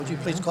Would you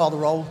please call the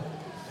roll?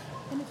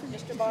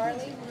 Mr.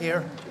 Barley?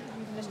 Here.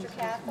 Mr.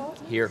 Cathell?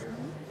 Here.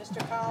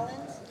 Mr.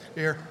 Collins?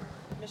 Here.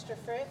 Mr.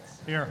 Fritz?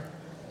 Here.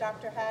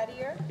 Dr.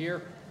 Hattier?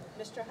 Here.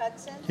 Mr.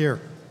 Hudson? Here.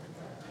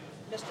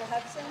 Mr.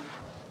 Hudson?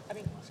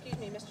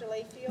 Mr.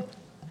 Layfield?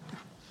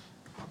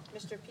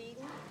 Mr.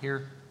 Peden?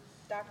 Here.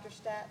 Dr.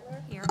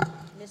 Statler? Here.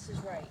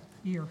 Mrs. Wright?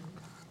 Here.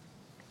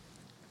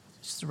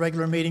 It's the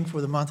regular meeting for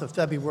the month of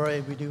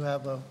February. We do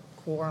have a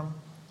quorum.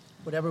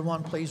 Would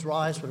everyone please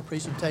rise for the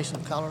presentation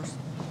of colors?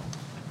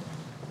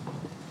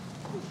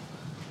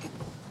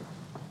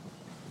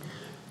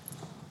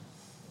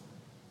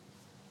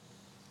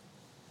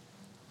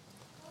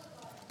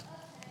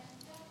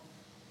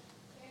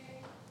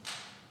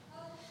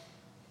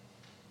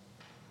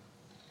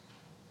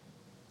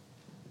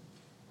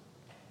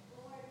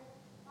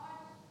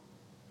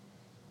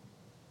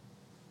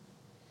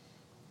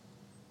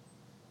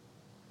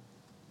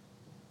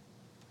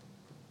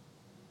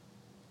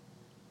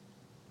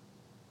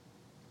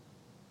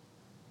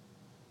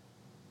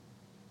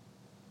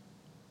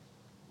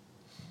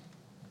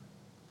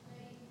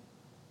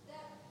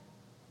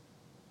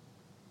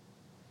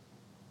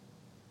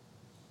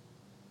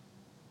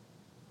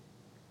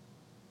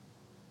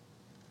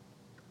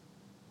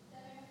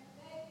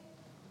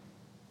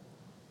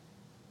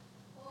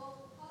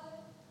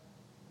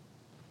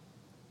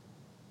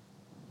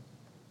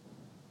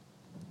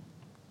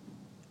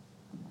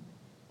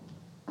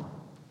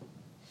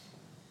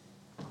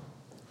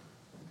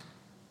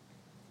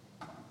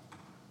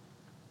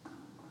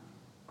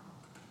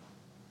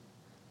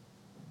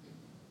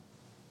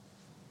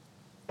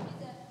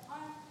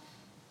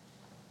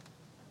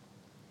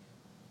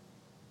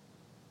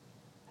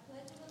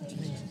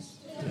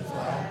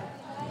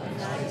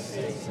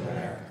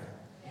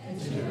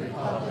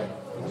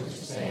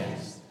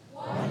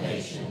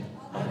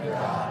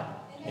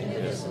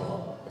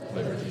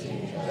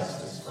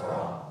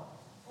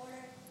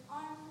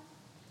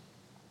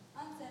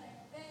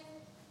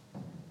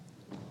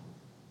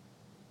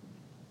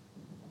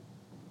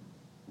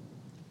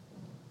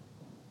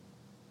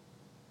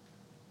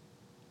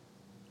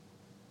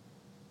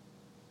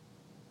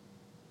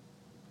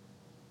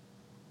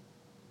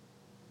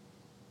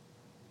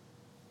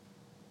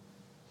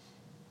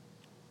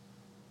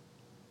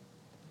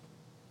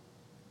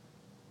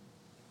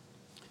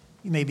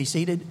 You may be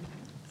seated.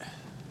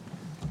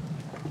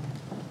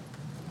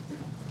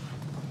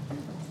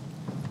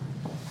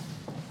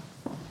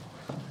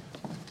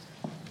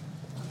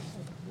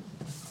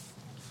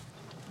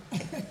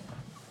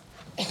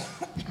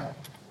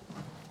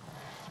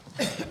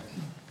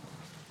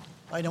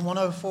 Item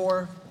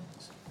 104,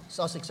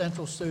 Sussex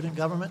Central Student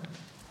Government.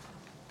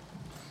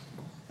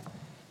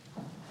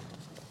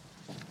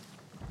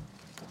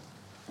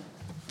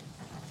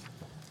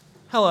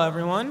 Hello,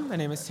 everyone. My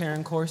name is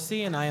Taryn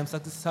Corsi, and I am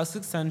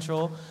Sussex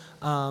Central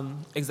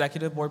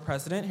Executive Board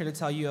President, here to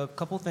tell you a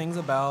couple things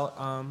about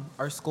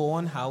our school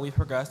and how we've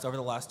progressed over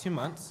the last 2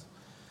 months.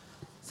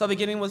 So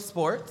beginning with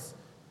sports,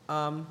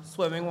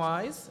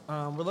 swimming-wise,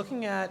 we're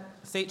looking at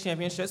state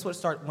championships, which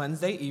start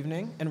Wednesday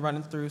evening and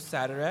run through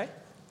Saturday.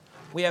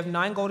 We have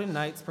 9 Golden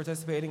Knights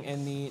participating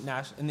in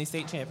the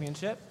state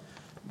championship.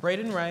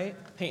 Braden Wright,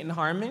 Peyton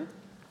Harmon,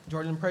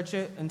 Jordan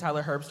Pritchett, and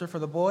Tyler Herbster for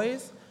the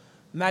boys.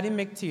 Maddie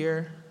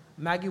McTier,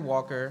 Maggie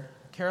Walker,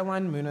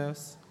 Caroline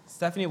Munoz,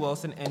 Stephanie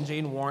Wilson, and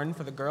Jane Warren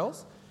for the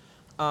girls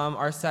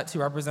are set to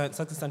represent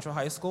Sussex Central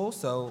High School,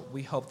 so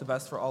we hope the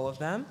best for all of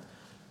them.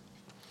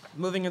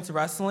 Moving into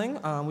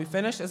wrestling, we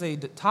finished as a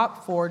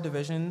top 4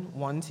 Division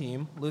I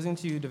team, losing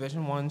to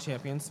Division I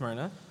champion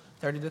Smyrna,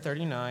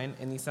 30-39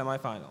 in the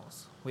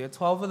semifinals. We had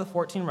 12 of the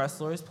 14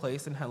 wrestlers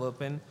placed in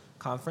Henlopen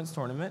Conference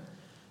Tournament,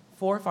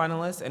 4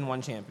 finalists, and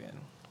 1 champion.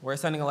 We're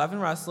sending 11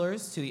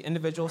 wrestlers to the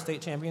individual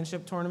state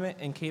championship tournament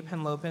in Cape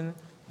Henlopen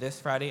this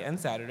Friday and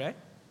Saturday.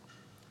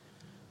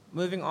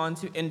 Moving on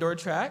to indoor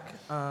track,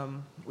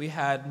 we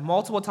had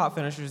multiple top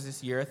finishers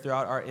this year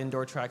throughout our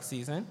indoor track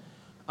season.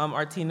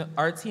 Our team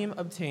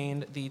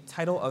obtained the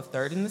title of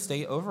 3rd in the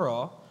state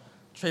overall.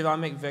 Trayvon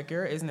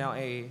McVicker is now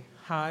a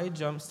high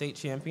jump state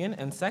champion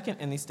and 2nd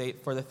in the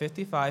state for the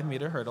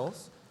 55-meter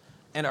hurdles.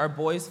 And our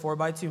boys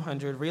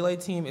 4x200 relay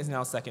team is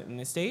now 2nd in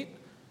the state.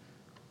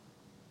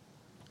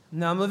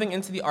 Now moving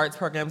into the arts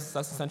programs at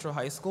Sussex Central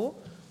High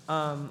School.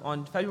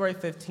 On February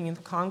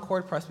 15th,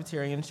 Concord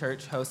Presbyterian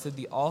Church hosted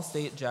the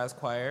All-State Jazz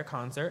Choir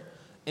concert,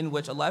 in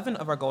which 11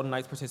 of our Golden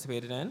Knights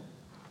participated in.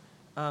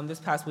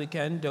 This past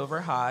weekend, Dover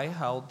High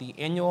held the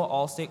annual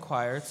All-State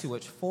Choir, to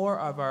which 4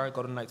 of our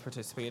Golden Knights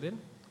participated.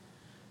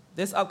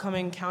 This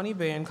upcoming county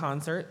band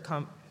concert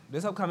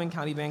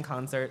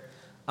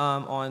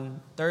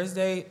on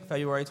Thursday,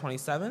 February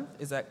 27th,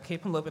 is at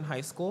Cape Henlopen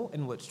High School,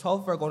 in which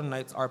 12 of our Golden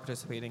Knights are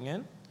participating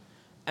in.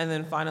 And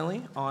then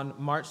finally, on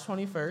March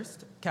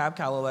 21st, Cab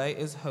Calloway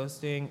is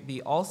hosting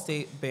the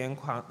All-State Band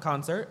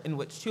concert, in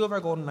which 2 of our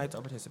Golden Knights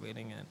are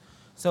participating in.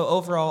 So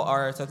overall,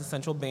 our Sussex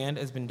Central Band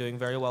has been doing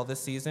very well this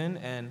season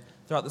and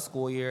throughout the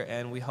school year,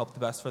 and we hope the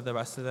best for the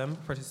rest of them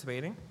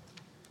participating.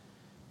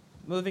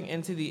 Moving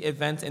into the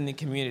events in the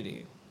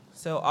community.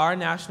 So our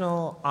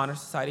National Honor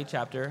Society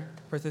chapter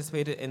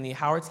participated in the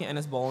Howard T.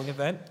 Ennis Bowling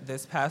event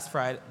these past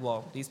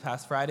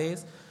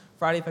Fridays,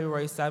 Friday,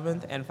 February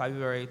 7th and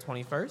February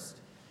 21st.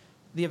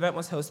 The event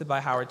was hosted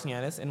by Howard T.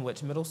 Ennis, in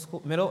which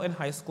middle and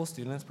high school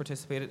students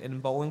participated in a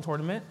bowling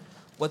tournament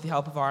with the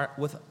help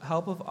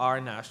of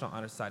our National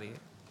Honor Society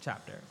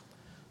chapter.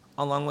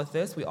 Along with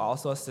this, we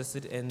also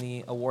assisted in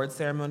the award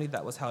ceremony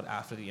that was held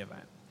after the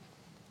event.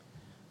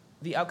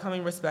 The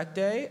upcoming Respect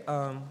Day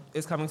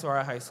is coming to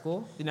our high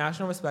school. The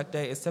National Respect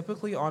Day is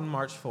typically on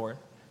March 4th.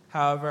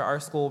 However, our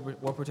school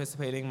will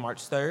participating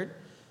March 3rd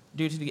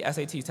due to the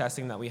SAT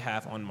testing that we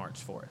have on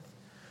March 4th.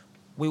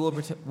 We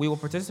will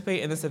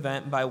participate in this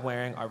event by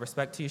wearing our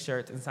Respect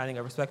t-shirts and signing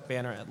a Respect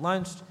banner at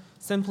lunch,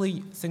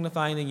 simply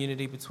signifying the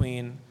unity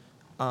between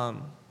all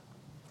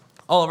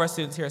of our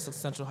students here at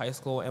Success Central High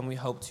School, and we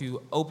hope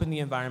to open the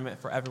environment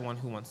for everyone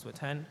who wants to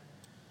attend.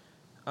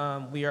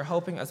 We are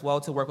hoping as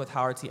well to work with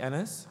Howard T.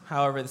 Ennis.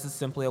 However, this is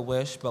simply a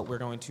wish, but we're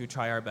going to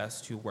try our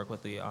best to work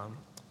with the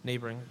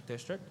neighboring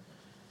district.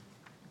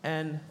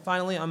 And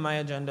finally, on my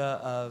agenda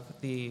of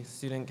the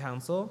Student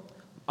Council,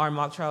 our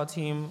mock trial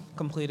team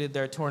completed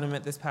their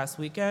tournament this past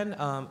weekend,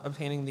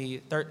 obtaining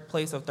the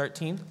place of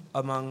 13th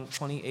among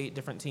 28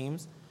 different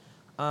teams.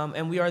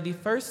 And we are the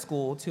first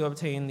school to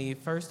obtain the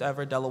first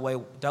ever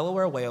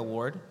Delaware Way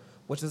Award,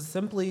 which is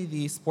simply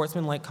the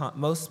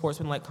most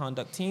sportsmanlike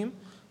conduct team.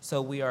 So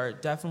we are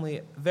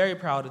definitely very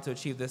proud to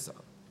achieve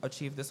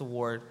this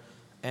award,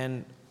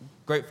 and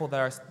grateful that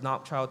our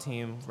mock trial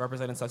team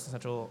represented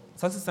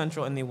Success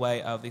Central in the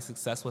way of the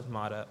Success with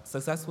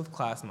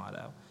Class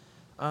motto.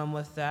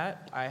 With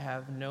that, I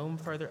have no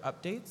further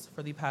updates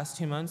for the past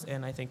 2 months,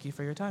 and I thank you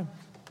for your time.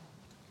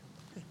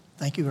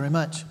 Thank you very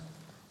much.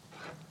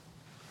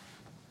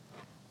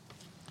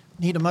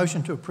 Need a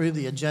motion to approve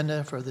the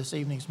agenda for this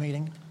evening's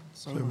meeting?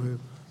 So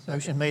moved.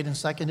 Motion made and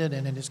seconded.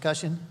 Any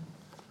discussion?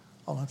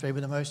 All in favor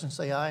of the motion,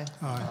 say aye.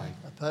 Aye.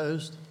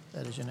 Opposed?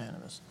 That is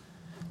unanimous.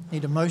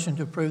 Need a motion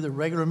to approve the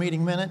regular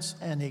meeting minutes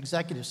and the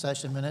executive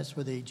session minutes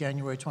for the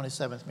January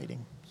 27th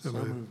meeting. So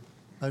moved.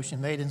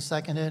 Motion made and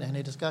seconded.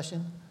 Any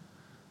discussion?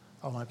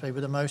 All in favor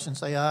of the motion,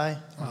 say aye.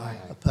 Aye.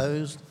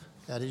 Opposed?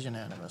 That is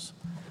unanimous.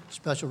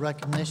 Special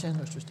recognition,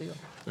 Mr. Steele.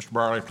 Mr.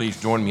 Barley, please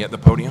join me at the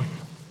podium.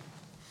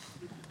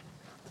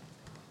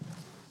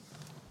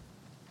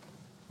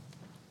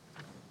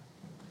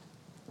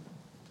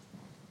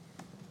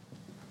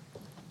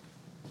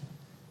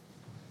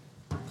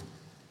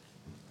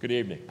 Good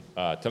evening.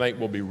 Tonight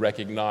we'll be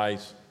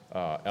recognizing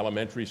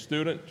elementary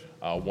student,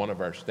 one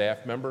of our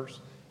staff members,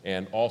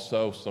 and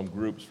also some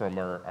groups from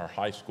our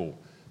high school.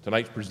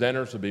 Tonight's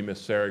presenters will be Ms.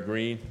 Sarah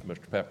Green,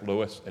 Mr. Pep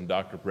Lewis, and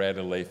Dr.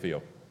 Bradley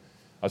Layfield.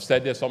 I've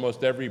said this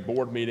almost every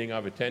board meeting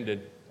I've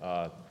attended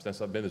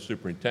since I've been the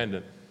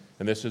superintendent,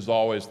 and this is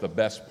always the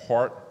best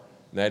part,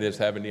 and that is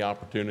having the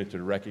opportunity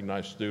to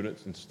recognize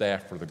students and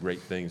staff for the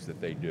great things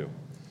that they do.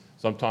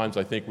 Sometimes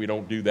I think we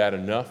don't do that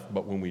enough,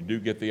 but when we do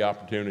get the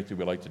opportunity,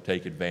 we like to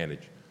take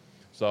advantage.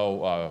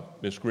 So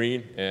Ms.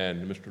 Green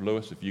and Mr.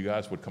 Lewis, if you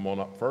guys would come on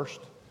up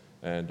first,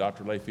 and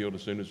Dr. Layfield,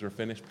 as soon as they're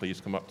finished,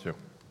 please come up too.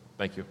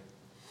 Thank you.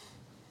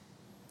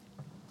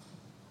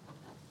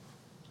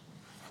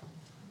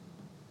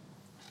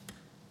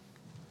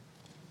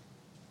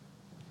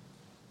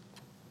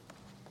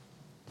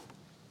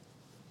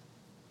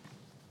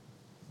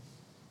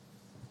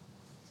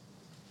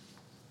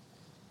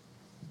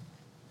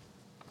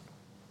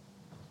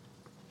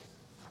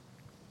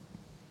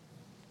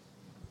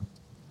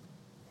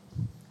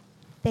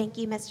 Thank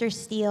you, Mr.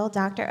 Steele,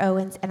 Dr.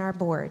 Owens, and our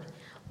board.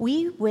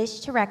 We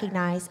wish to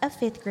recognize a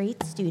fifth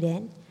grade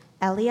student,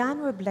 Elian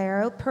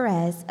Roblero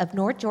Perez of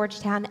North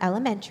Georgetown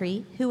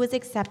Elementary, who was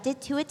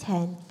accepted to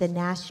attend the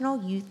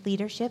National Youth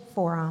Leadership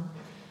Forum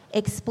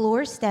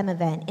Explore STEM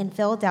event in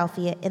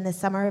Philadelphia in the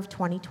summer of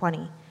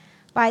 2020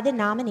 by the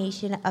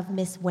nomination of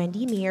Miss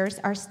Wendy Mears,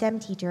 our STEM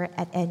teacher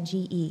at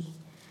NGE.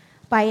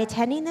 By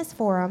attending this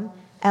forum,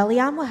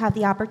 Elian will have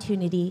the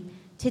opportunity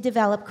to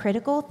develop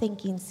critical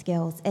thinking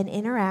skills and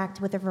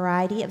interact with a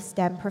variety of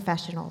STEM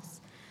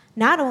professionals.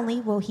 Not only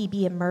will he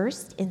be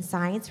immersed in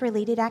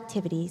science-related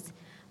activities,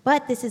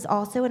 but this is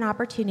also an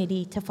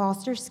opportunity to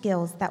foster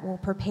skills that will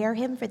prepare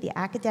him for the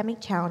academic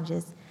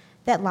challenges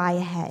that lie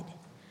ahead.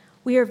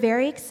 We are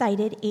very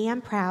excited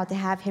and proud to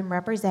have him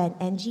represent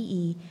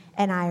NGE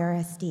and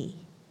IRSD.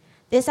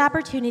 This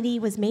opportunity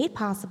was made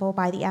possible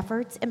by the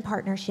efforts and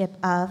partnership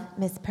of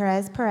Ms.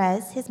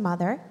 Perez, his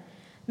mother,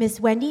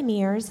 Ms. Wendy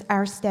Mears,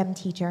 our STEM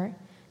teacher,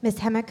 Ms.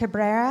 Hema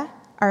Cabrera,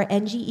 our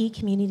NGE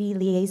Community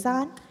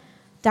Liaison,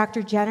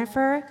 Dr.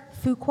 Jennifer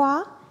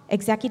Fuqua,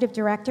 Executive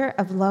Director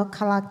of La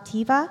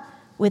Colectiva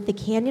with the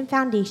Camden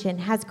Foundation,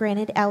 has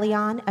granted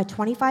Elian a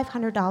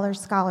 $2,500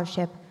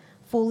 scholarship,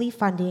 fully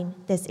funding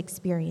this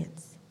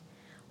experience.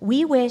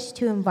 We wish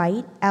to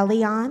invite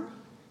Elian,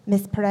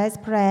 Ms.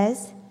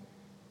 Perez,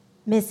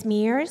 Ms.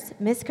 Mears,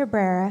 Ms.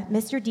 Cabrera,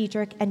 Mr.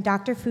 Diedrich, and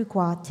Dr.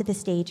 Fuqua to the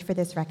stage for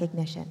this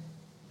recognition.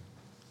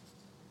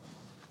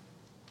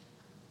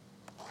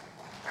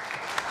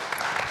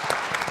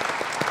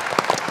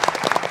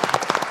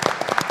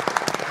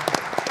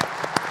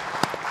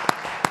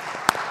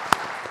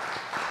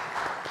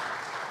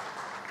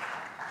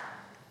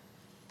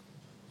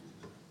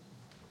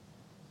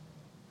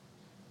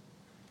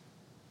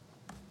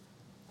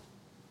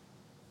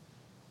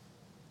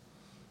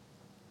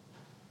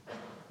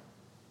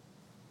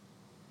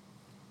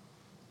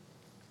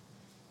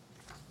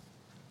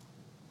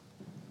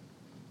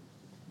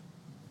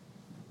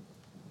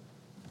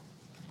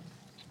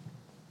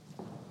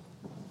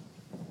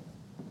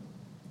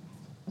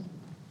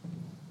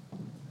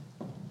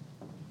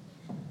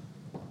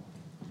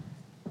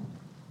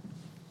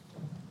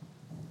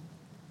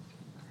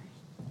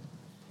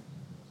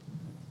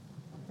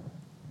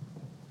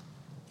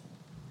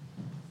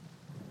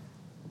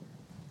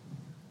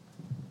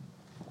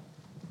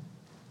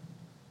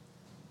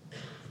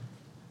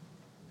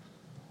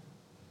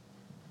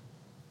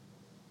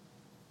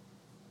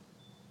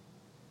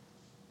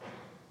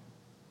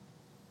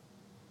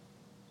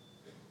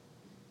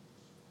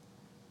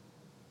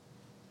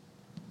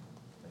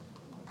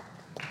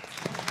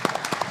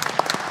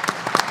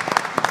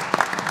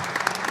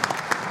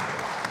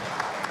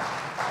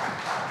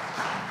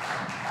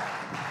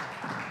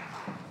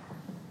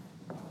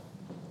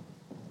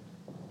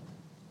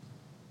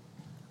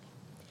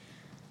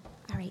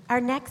 Our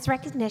next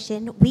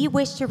recognition, we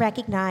wish to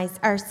recognize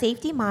our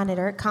safety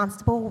monitor,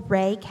 Constable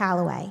Ray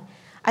Calloway,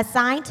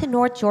 assigned to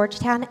North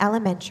Georgetown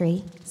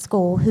Elementary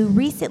School, who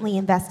recently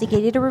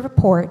investigated a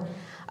report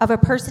of a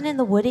person in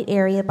the wooded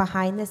area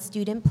behind the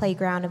student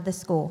playground of the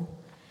school.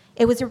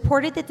 It was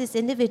reported that this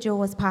individual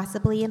was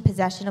possibly in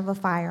possession of a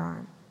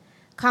firearm.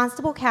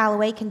 Constable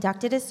Calloway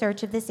conducted a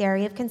search of this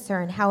area of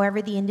concern.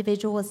 However, the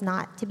individual was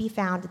not to be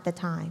found at the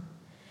time.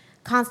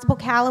 Constable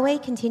Calloway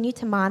continued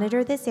to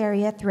monitor this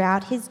area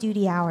throughout his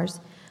duty hours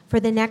for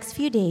the next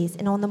few days,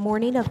 and on the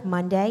morning of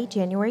Monday,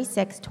 January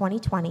 6,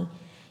 2020,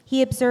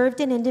 he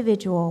observed an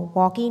individual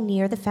walking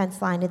near the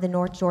fence line of the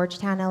North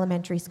Georgetown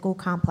Elementary School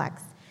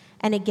complex,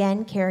 and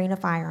again carrying a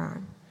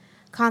firearm.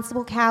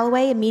 Constable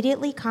Calloway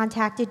immediately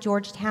contacted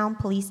Georgetown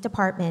Police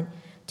Department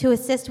to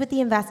assist with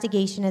the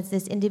investigation, as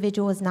this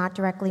individual is not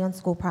directly on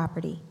school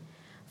property.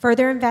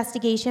 Further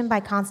investigation by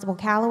Constable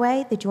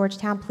Calloway, the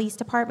Georgetown Police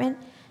Department,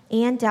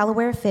 and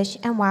Delaware Fish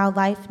and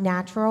Wildlife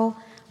Natural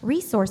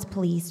Resource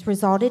Police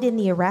resulted in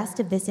the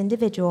arrest of this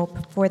individual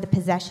for the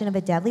possession of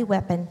a deadly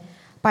weapon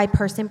by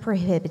person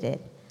prohibited,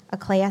 a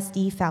Class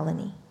D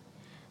felony.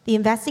 The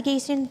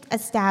investigation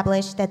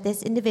established that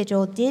this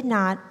individual did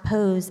not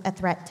pose a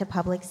threat to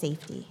public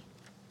safety.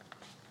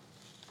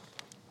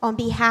 On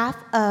behalf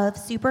of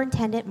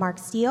Superintendent Mark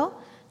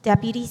Steele,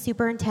 Deputy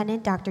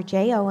Superintendent Dr.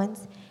 Jay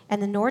Owens,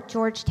 and the North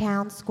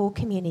Georgetown school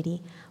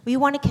community, we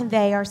want to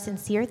convey our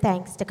sincere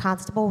thanks to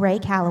Constable Ray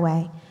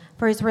Calloway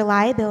for his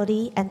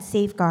reliability and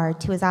safeguard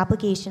to his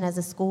obligation as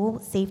a school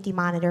safety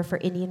monitor for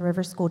Indian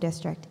River School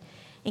District,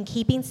 in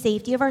keeping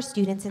safety of our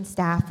students and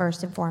staff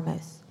first and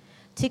foremost.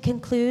 To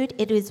conclude,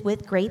 it is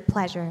with great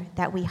pleasure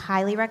that we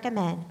highly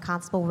recommend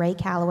Constable Ray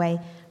Calloway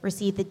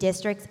receive the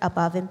district's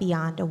Above and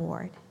Beyond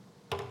Award.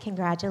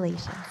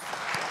 Congratulations.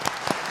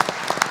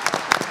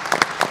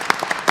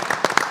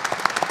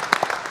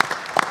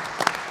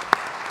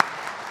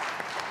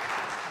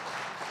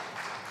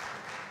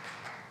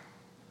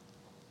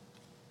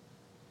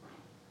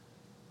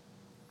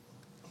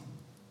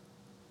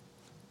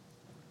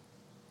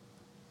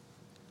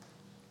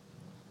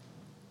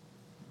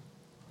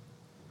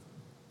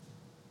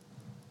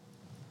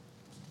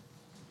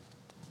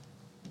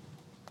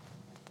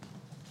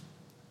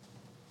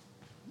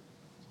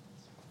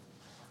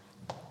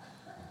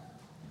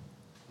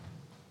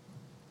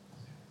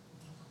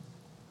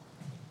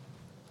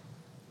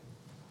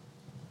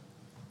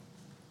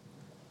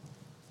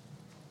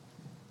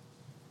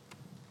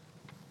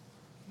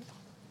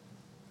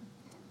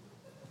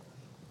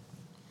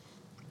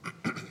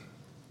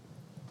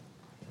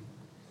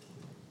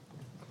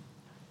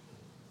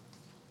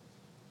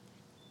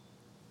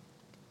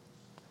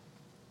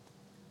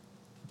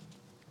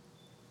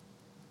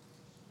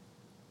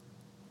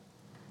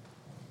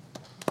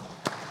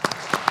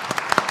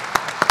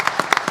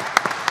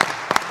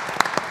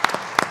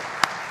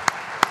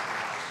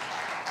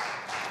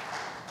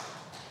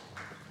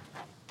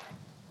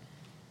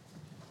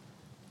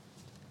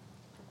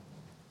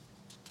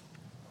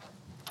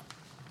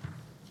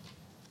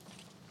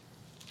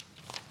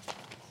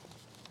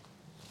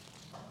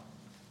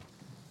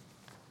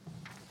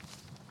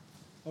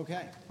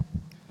 Okay.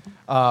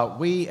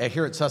 We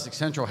here at Sussex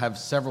Central have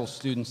several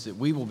students that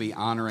we will be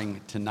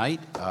honoring tonight,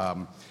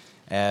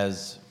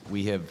 as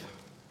we have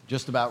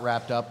just about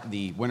wrapped up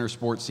the winter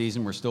sports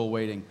season. We're still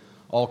awaiting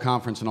all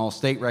conference and all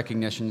state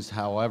recognitions.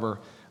 However,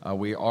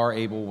 we are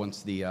able,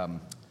 once the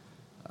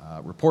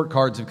report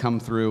cards have come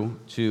through,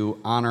 to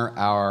honor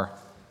our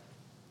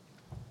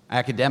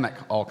academic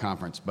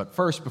all-conference. But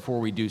first, before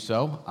we do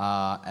so,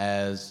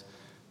 as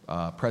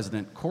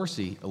President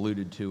Corsi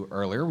alluded to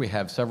earlier, we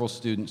have several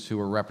students who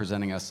are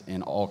representing us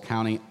in all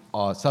county,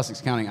 Sussex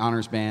County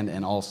Honors Band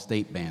and all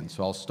state bands.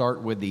 So I'll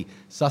start with the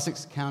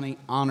Sussex County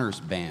Honors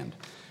Band.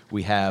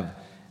 We have,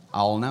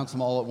 I'll announce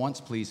them all at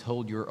once. Please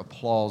hold your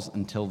applause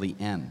until the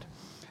end.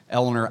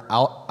 Eleanor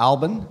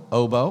Albin,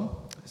 oboe.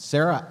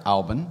 Sarah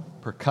Albin,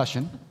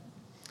 percussion.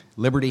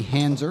 Liberty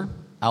Hanser,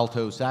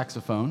 alto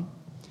saxophone.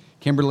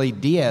 Kimberly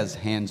Diaz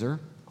Hanser,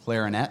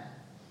 clarinet.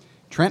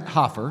 Trent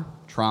Hoffer,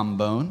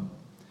 trombone.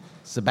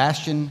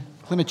 Sebastian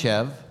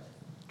Klimichev,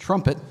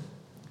 trumpet.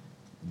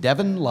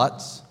 Devin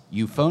Lutz,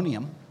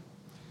 euphonium.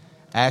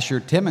 Asher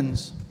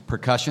Timmons,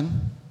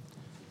 percussion.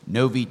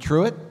 Novi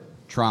Truitt,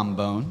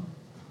 trombone.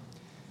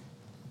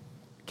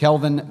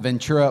 Kelvin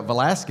Ventura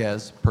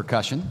Velasquez,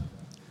 percussion.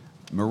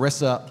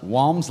 Marissa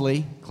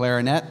Walmsley,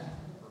 clarinet.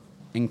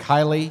 And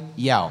Kylie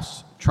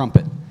Yaus,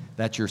 trumpet.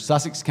 That's your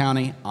Sussex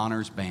County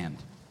Honors Band.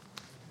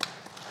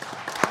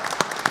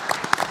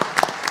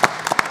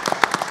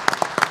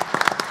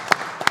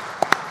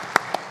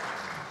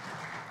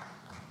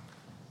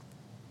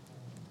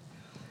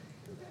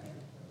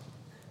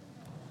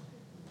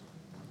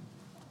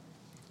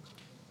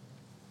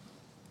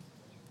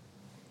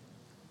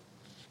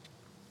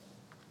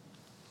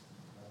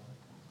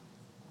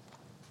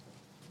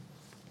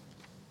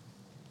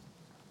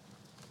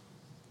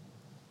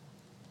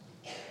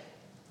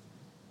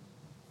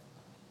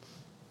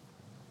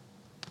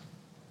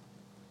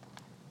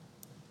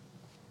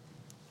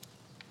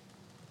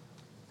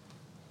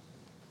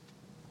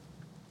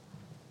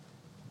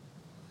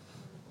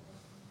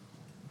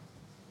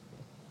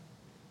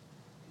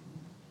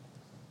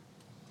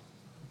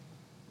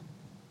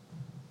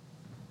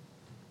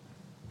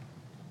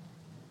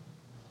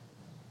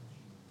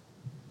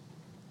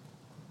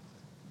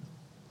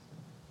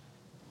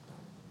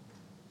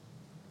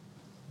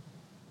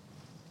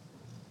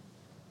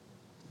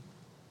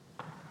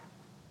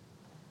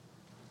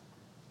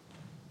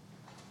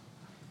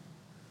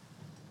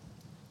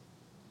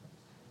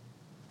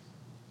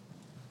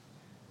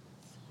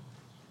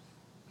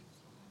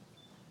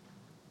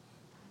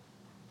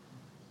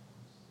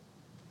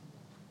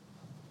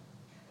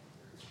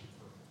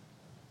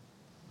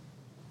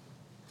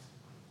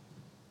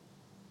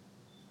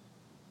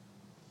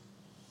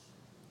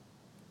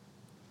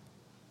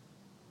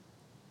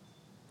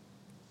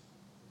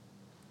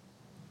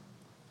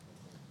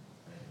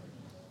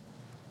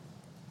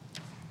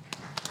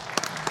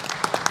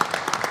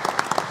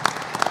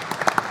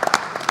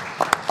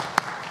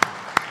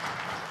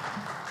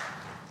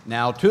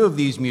 Now, two of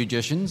these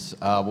musicians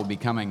will be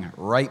coming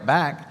right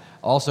back.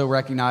 Also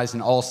recognized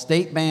an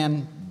all-state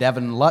band,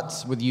 Devin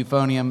Lutz with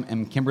euphonium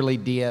and Kimberly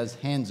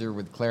Diaz-Hanser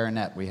with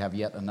clarinet. We have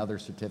yet another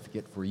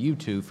certificate for you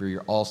two for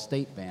your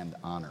all-state band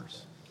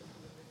honors.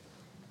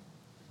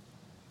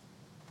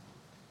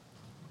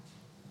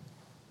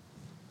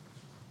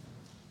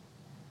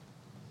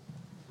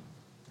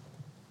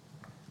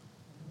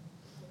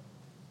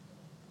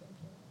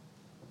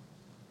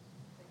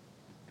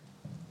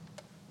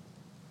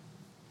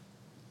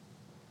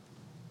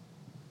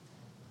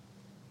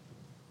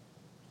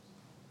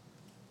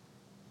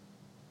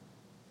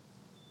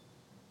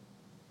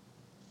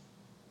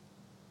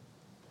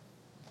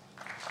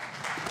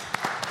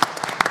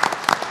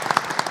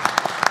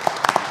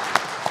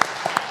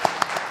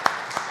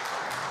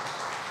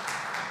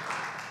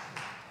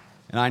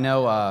 And I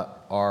know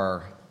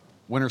our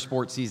winter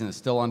sports season is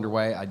still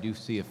underway. I do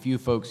see a few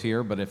folks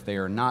here, but if they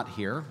are not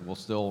here, we'll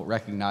still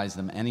recognize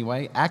them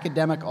anyway.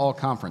 Academic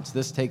All-Conference.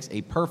 This takes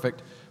a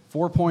perfect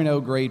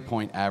 4.0 grade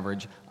point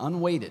average,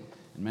 unweighted.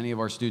 And many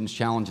of our students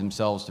challenge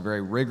themselves to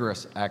very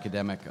rigorous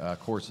academic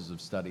courses of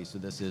study, so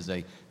this is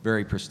a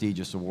very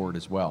prestigious award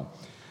as well.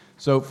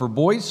 So for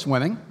boys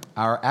swimming,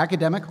 our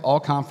Academic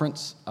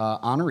All-Conference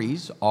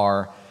honorees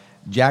are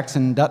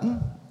Jackson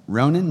Dutton,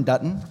 Ronan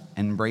Dutton,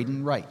 and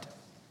Braden Wright.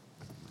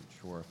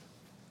 Sure if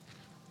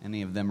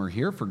any of them are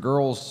here. For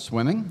girls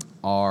swimming,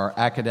 our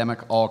Academic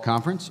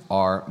All-Conference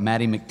are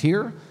Maddie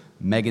McTeer,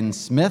 Megan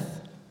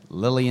Smith,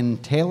 Lillian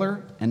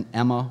Taylor, and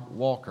Emma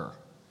Walker.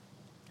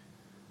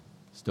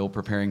 Still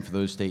preparing for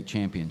those state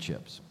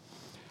championships.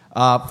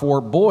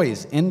 For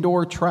boys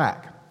indoor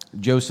track,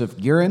 Joseph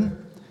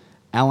Guerin,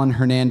 Alan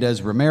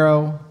Hernandez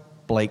Romero,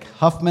 Blake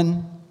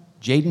Huffman,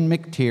 Jaden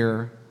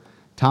McTeer,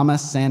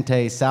 Thomas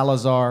Sante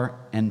Salazar,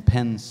 and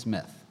Penn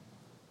Smith.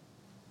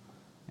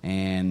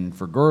 And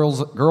for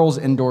girls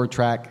indoor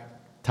track,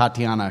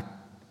 Tatiana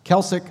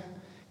Kelsick,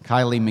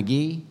 Kylie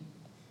McGee.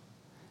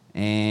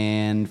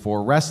 And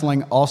for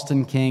wrestling,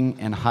 Austin King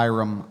and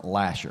Hiram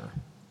Lasher.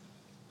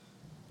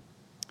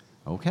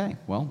 Okay,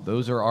 well,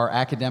 those are our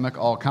Academic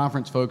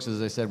All-Conference folks. As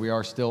I said, we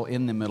are still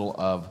in the middle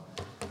of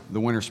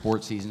the winter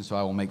sports season, so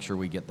I will make sure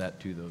we get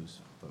that to those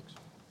folks.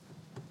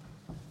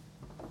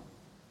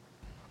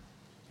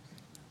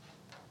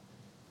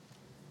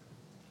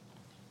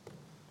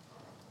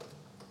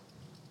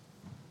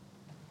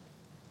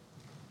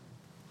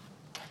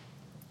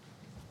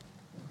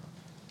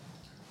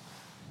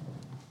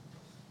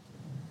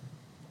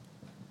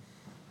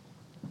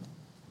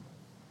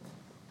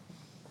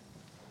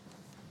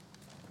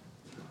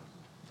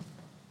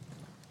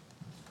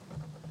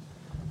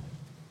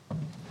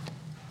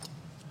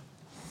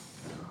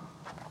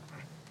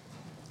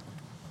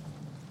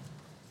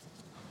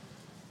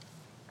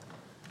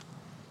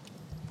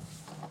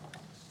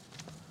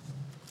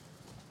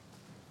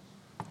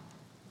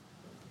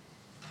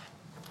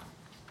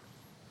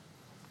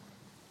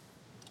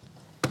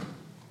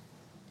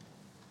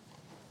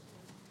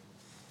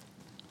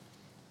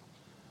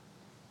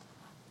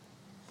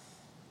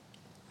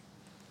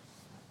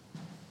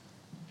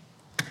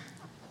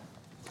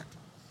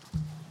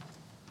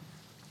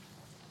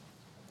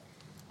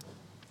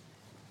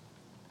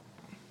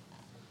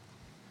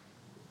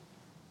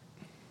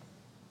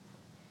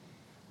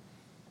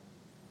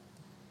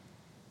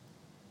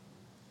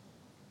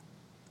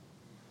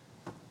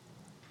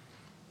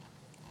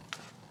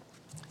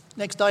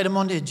 Next item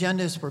on the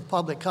agenda is for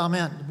public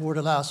comment. The board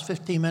allows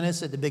 15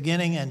 minutes at the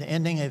beginning and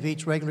ending of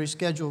each regularly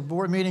scheduled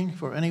board meeting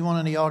for anyone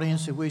in the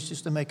audience who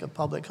wishes to make a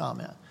public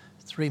comment.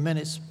 3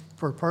 minutes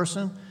per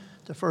person.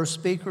 The first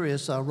speaker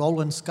is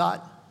Roland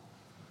Scott.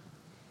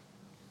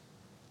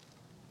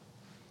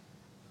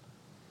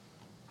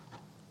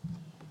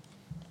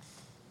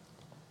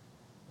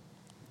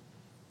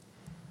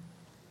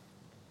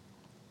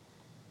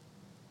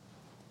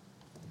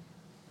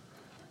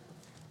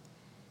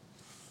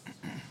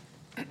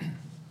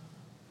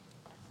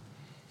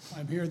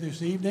 I'm here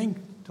this evening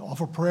to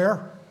offer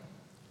prayer.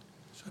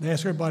 So I'd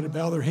ask everybody to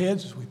bow their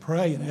heads as we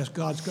pray and ask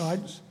God's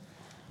guidance.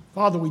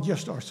 Father, we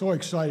just are so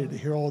excited to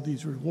hear all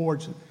these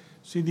rewards and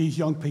see these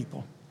young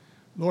people.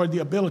 Lord, the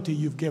ability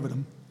you've given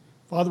them.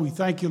 Father, we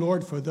thank you,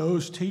 Lord, for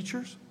those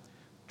teachers,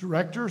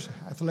 directors,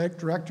 athletic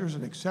directors,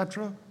 and et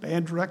cetera,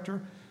 band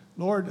director,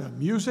 Lord,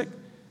 music.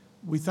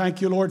 We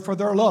thank you, Lord, for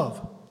their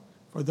love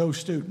for those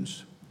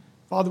students.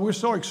 Father, we're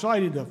so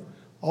excited of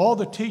all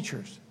the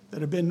teachers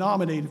that have been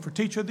nominated for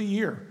Teacher of the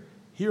Year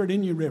here at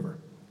Indian River.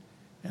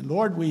 And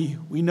Lord, we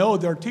know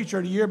they're Teacher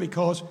of the Year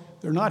because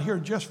they're not here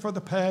just for the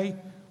pay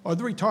or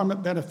the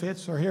retirement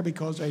benefits. They're here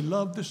because they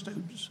love the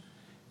students,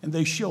 and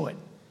they show it.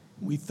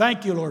 We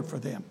thank you, Lord, for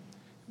them.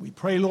 We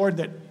pray, Lord,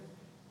 that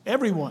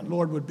everyone,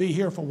 Lord, would be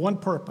here for one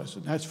purpose,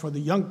 and that's for the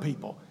young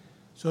people,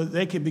 so that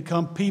they can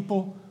become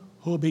people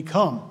who will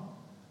become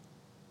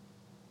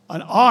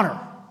an honor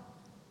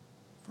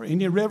for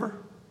Indian River,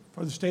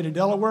 for the state of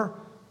Delaware,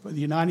 for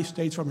the United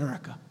States of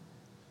America.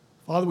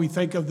 Father, we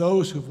think of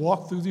those who've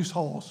walked through these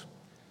halls.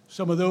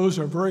 Some of those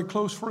are very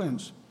close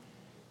friends.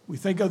 We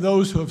think of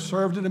those who have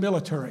served in the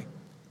military.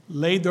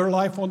 laid their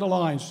life on the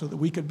line so that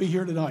we could be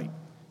here tonight.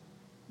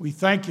 We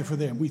thank you for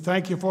them. We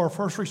thank you for our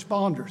first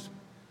responders.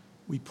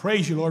 We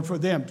praise you, Lord, for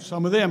them.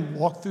 Some of them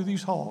walk through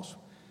these halls,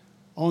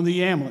 on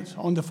the ambulance,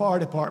 on the fire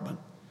department.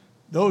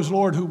 Those,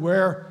 Lord, who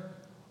wear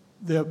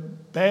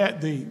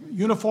the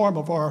uniform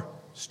of our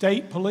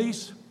state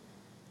police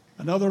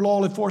and other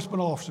law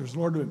enforcement officers,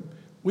 Lord,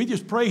 we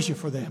just praise you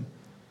for them.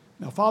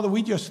 Now, Father,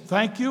 we just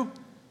thank you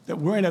that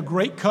we're in a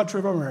great country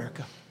of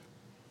America.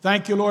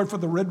 Thank you, Lord, for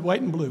the red,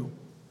 white, and blue.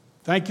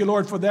 Thank you,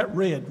 Lord, for that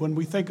red. When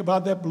we think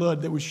about that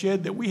blood that was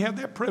shed, that we have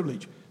that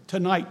privilege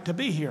tonight to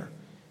be here.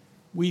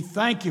 We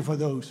thank you for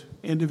those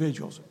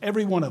individuals,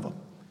 every one of them.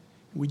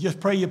 We just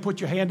pray you put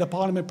your hand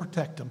upon them and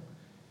protect them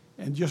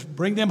and just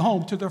bring them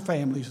home to their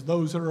families,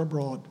 those that are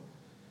abroad.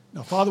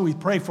 Now, Father, we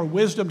pray for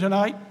wisdom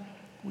tonight.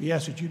 We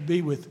ask that you'd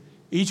be with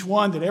each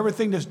one, that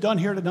everything that's done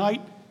here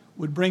tonight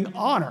would bring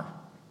honor,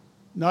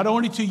 not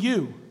only to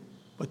you,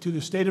 but to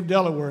the state of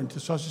Delaware and to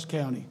Sussex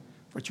County.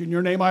 For it's in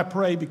your name I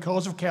pray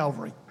because of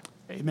Calvary.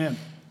 Amen.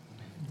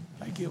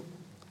 Thank you.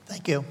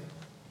 Thank you.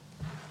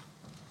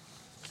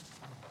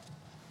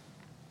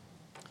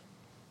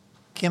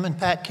 Kim and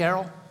Pat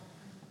Carroll.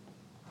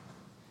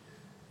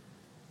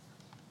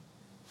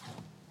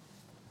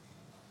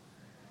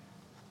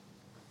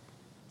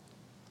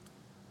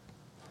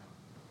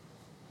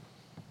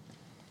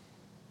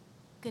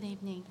 Good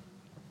evening.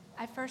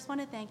 I first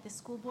want to thank the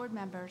school board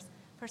members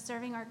for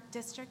serving our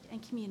district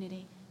and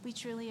community. We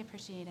truly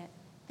appreciate it.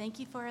 Thank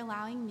you for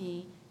allowing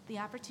me the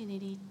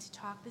opportunity to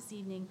talk this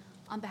evening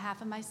on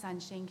behalf of my son,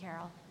 Shane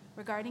Carroll,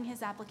 regarding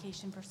his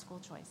application for school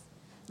choice.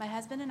 My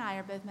husband and I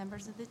are both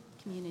members of the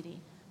community.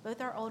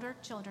 Both our older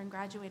children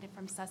graduated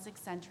from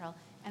Sussex Central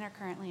and are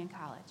currently in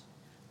college.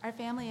 Our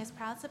family is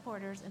proud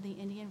supporters of the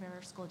Indian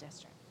River School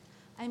District.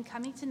 I am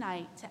coming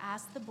tonight to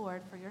ask the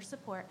board for your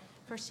support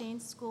for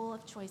Shane's School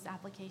of Choice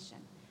application.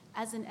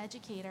 As an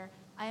educator,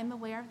 I am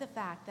aware of the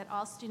fact that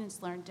all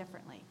students learn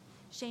differently.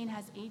 Shane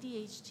has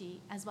ADHD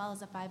as well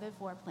as a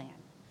 504 plan.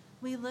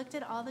 We looked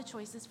at all the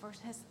choices for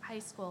his high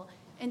school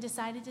and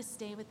decided to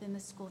stay within the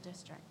school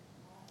district.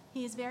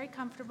 He is very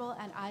comfortable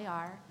at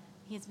IR.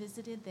 He has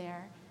visited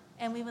there,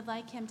 and we would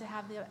like him to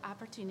have the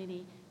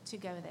opportunity to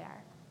go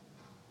there.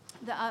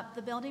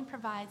 The building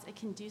provides a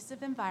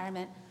conducive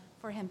environment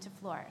for him to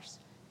flourish.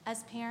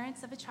 As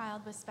parents of a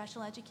child with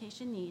special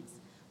education needs,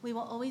 we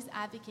will always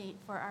advocate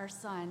for our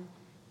son,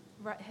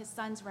 his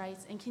son's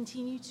rights, and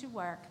continue to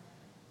work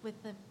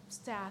with the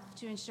staff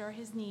to ensure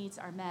his needs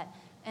are met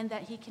and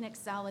that he can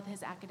excel with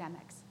his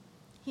academics.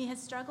 He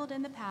has struggled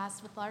in the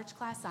past with large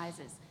class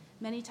sizes.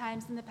 Many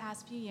times in the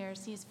past few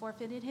years, he has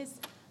forfeited his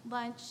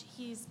lunch,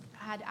 he's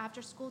had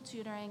after-school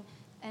tutoring,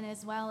 and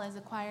as well as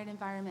acquired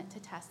environment to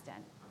test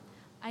in.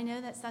 I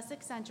know that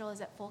Sussex Central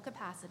is at full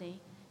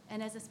capacity,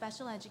 and as a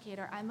special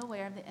educator, I'm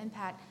aware of the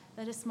impact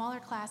that a smaller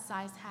class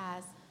size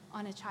has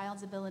on a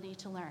child's ability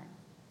to learn.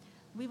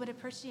 We would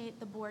appreciate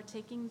the board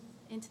taking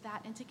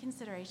that into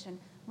consideration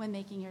when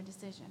making your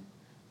decision.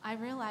 I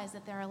realize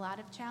that there are a lot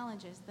of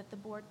challenges that the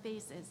board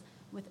faces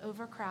with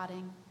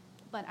overcrowding,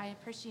 but I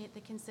appreciate the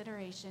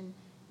consideration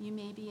you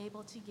may be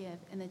able to give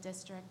in the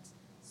district's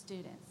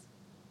students.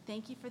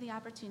 Thank you for the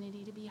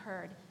opportunity to be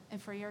heard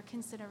and for your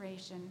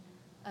consideration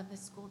of the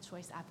school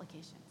choice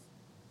applications.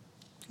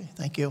 Okay,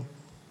 thank you.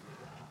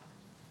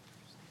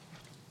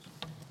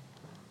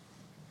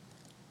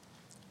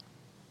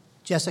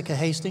 Jessica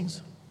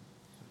Hastings.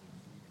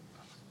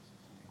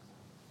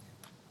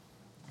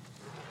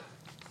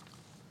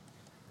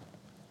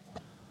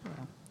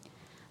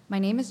 My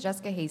name is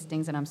Jessica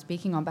Hastings, and I'm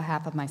speaking on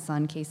behalf of my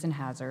son, Kason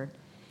Hazard.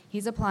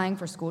 He's applying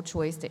for school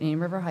choice to Indian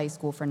River High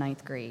School for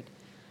 9th grade.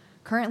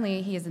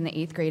 Currently, he is in the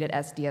 8th grade at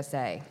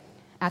SDSA.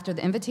 After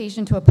the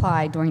invitation to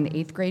apply during the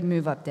 8th grade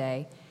move-up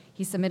day,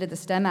 he submitted the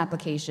STEM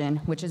application,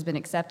 which has been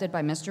accepted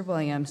by Mr.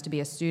 Williams to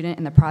be a student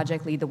in the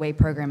Project Lead the Way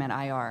program at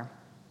IR.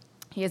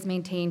 He has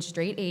maintained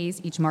straight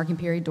A's each marking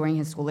period during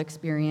his school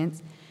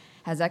experience,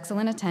 has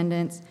excellent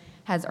attendance,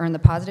 has earned the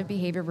positive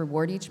behavior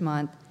reward each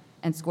month,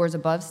 and scores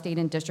above state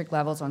and district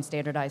levels on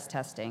standardized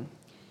testing.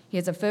 He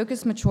is a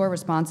focused, mature,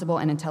 responsible,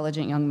 and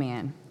intelligent young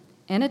man.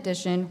 In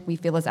addition, we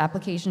feel his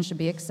application should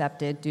be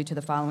accepted due to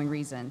the following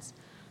reasons.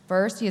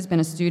 First, he has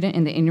been a student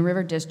in the Indian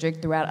River District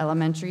throughout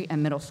elementary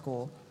and middle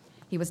school.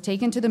 He was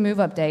taken to the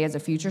move-up day as a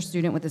future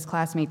student with his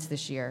classmates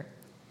this year.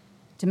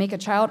 To make a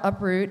child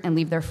uproot and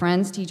leave their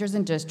friends, teachers,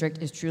 and district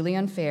is truly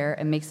unfair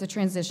and makes the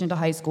transition to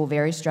high school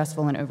very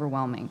stressful and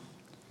overwhelming.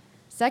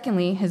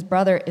 Secondly, his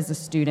brother is a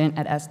student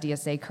at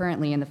SDSA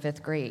currently in the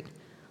 5th grade.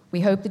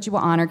 We hope that you will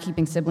honor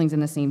keeping siblings in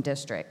the same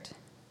district.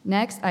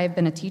 Next, I have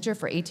been a teacher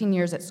for 18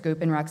 years at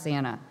Scope in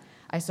Roxana.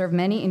 I serve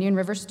many Indian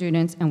River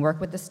students and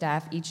work with the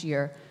staff each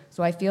year,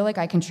 so I feel like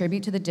I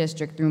contribute to the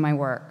district through my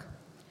work.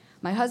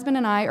 My husband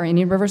and I are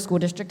Indian River School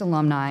District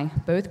alumni,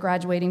 both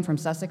graduating from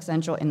Sussex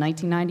Central in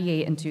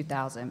 1998 and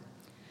 2000.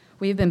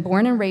 We have been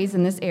born and raised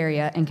in this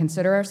area and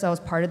consider ourselves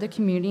part of the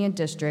community and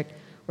district,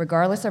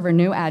 regardless of our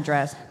new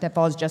address that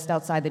falls just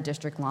outside the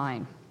district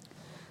line.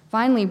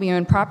 Finally, we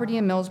own property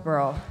in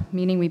Millsboro,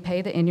 meaning we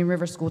pay the Indian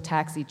River School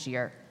tax each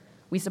year.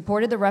 We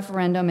supported the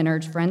referendum and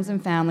urge friends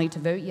and family to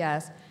vote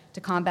yes to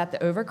combat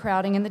the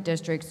overcrowding in the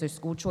district so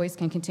school choice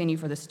can continue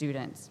for the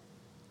students.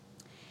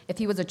 If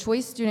he was a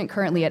choice student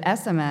currently at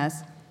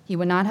SMS, he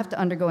would not have to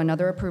undergo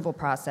another approval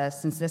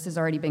process since this has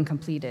already been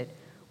completed.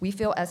 We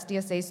feel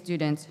SDSA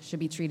students should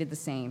be treated the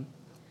same.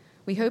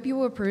 We hope you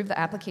will approve the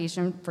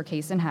application for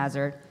Kason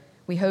Hazard.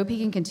 We hope he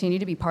can continue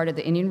to be part of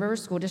the Indian River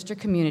School District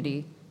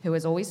community who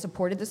has always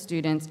supported the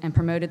students and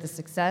promoted the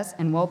success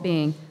and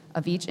well-being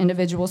of each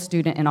individual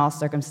student in all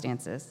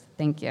circumstances.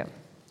 Thank you.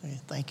 Okay,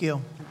 thank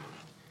you.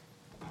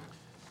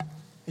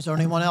 Is there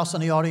anyone else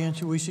in the audience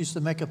who wishes to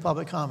make a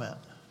public comment?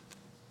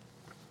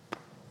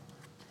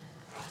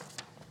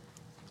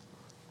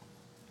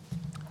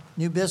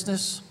 New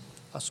business,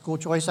 school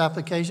choice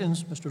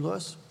applications. Mr.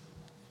 Lewis?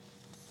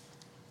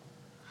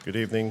 Good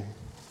evening.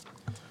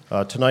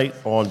 Tonight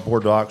on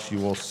board docs, you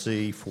will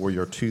see for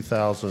your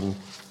the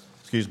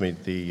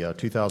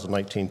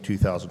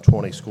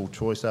 2019-2020 school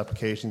choice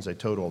applications, a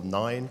total of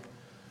 9.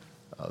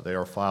 They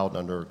are filed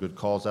under a good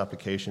cause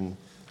application,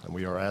 and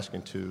we are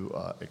asking to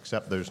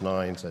accept those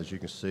 9s. As you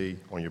can see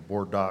on your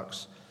board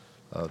docs,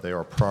 they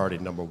are priority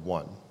number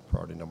 1.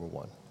 Priority number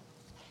 1.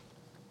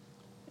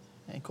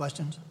 Any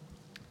questions?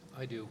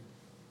 I do.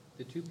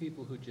 The 2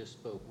 people who just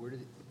spoke, where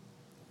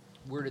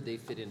did they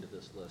fit into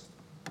this list?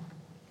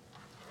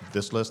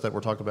 This list that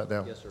we're talking about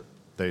now? Yes, sir.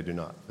 They do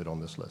not fit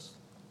on this list.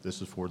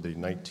 This is for the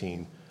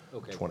 19-20.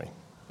 Okay.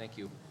 Thank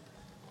you.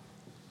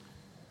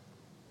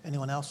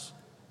 Anyone else?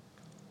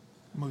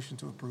 Motion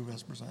to approve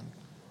as presented.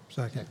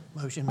 Second.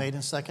 Motion made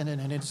and seconded.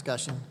 Any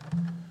discussion?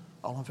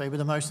 All in favor of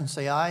the motion,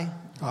 say aye.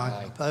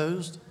 Aye.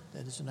 Opposed?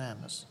 That is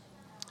unanimous.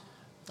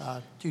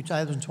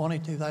 2020,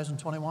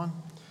 2021?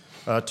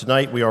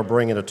 Tonight, we are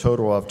bringing a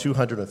total of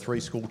 203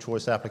 school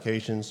choice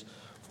applications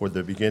for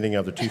the beginning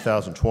of the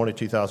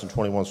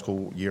 2020-2021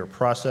 school year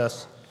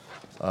process.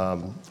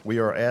 We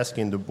are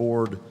asking the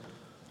board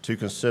to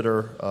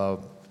consider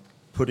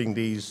putting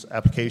these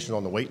applications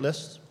on the wait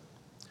list,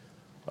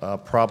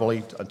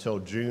 probably until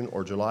June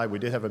or July. We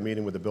did have a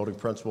meeting with the building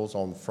principals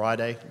on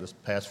Friday, this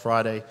past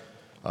Friday,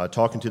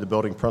 talking to the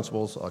building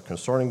principals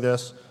concerning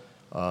this,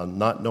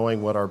 not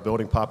knowing what our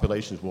building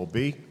populations will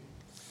be.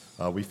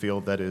 We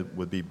feel that it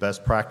would be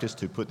best practice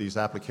to put these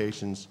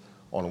applications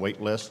on a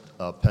wait list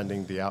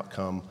pending the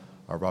outcome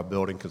of our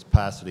building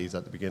capacities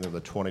at the beginning of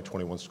the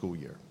 2021 school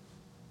year.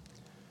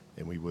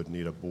 And we would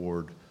need a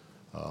board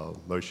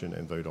motion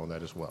and vote on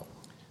that as well.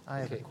 I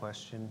have a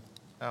question.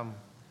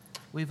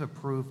 We've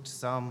approved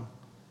some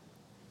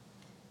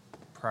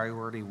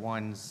priority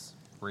ones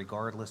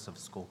regardless of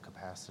school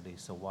capacity,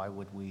 so why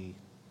would we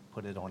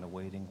put it on a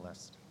waiting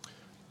list?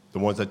 The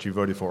ones that you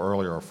voted for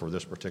earlier are for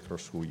this particular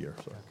school year.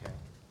 So. Okay.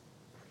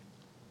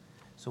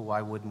 So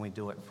why wouldn't we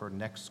do it for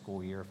next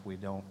school year if we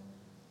don't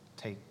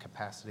take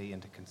capacity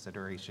into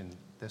consideration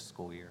this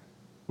school year?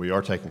 We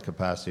are taking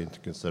capacity into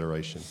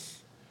consideration.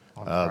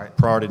 On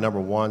Priority number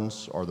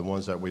 1s are the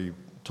ones that we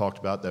talked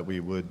about that we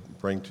would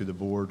bring to the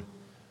board.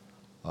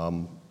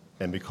 And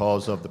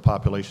because of the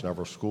population of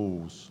our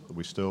schools,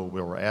 we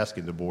were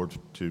asking the board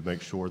to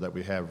make sure that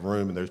we have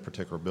room in those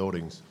particular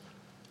buildings.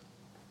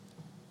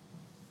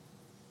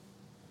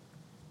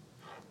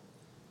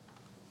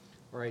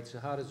 All right, so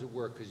how does it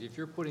work? Because if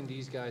you're putting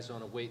these guys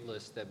on a wait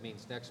list, that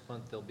means next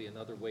month there'll be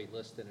another wait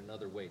list and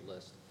another wait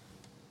list.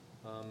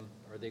 Are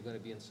they going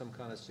to be in some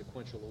kind of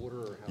sequential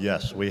order? Or how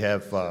Yes, we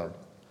have,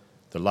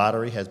 the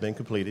lottery has been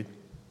completed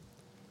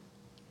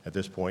at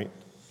this point.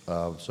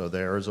 So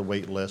there is a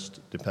wait list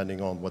depending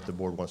on what the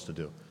board wants to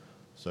do.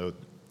 So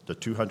the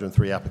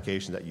 203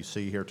 applications that you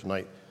see here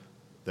tonight,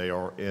 they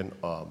are in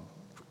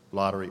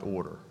lottery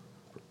order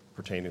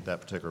pertaining to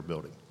that particular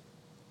building.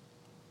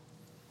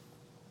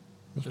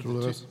 Mr.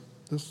 Lewis,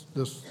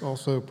 this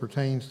also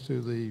pertains to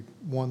the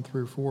 1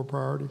 through 4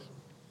 priorities?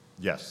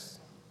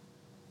 Yes.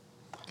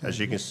 As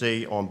you can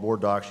see on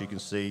board docs, you can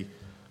see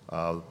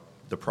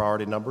the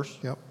priority numbers.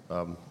 Yep.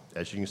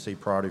 As you can see,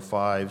 priority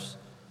 5s,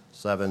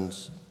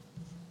 7s,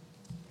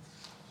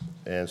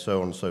 and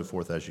so on and so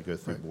forth as you go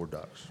through board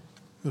docs.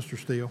 Mr.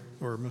 Steele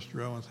or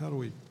Mr. Owens, how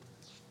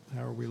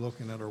are we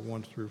looking at our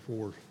 1s through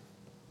 4s?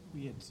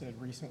 We had said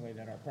recently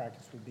that our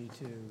practice would be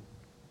to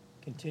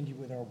continue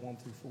with our 1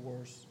 through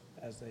 4s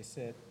as they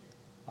sit,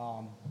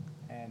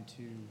 and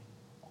to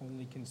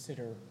only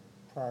consider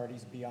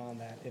priorities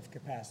beyond that if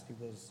capacity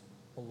was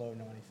below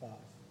 95.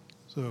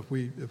 So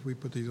if we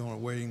put these on a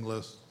waiting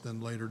list,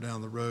 then later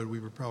down the road, we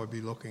would probably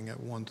be looking at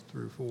 1s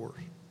through 4s.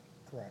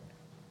 Correct.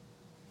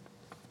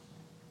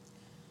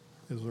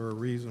 Is there a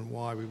reason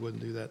why we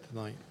wouldn't do that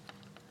tonight?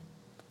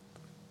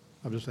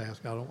 I'm just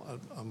asking.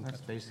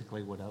 That's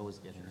basically what I was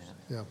getting at.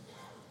 Yeah.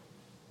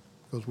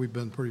 Because we've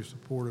been pretty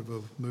supportive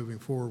of moving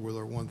forward with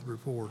our 1 through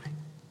 4s.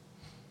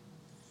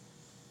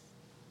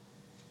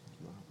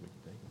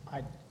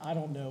 I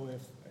don't know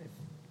if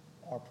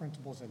our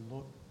principals had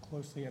looked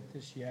closely at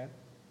this yet.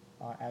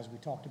 As we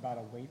talked about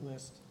a wait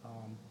list,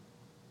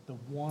 the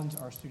 1s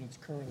are students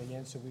currently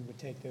in, so we would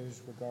take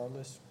those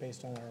regardless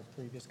based on our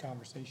previous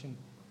conversation.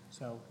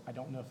 So I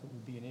don't know if it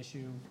would be an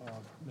issue,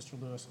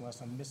 Mr. Lewis,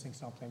 unless I'm missing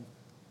something.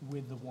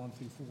 with the 1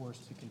 through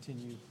 4s to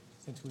continue,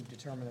 since we've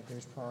determined that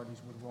those priorities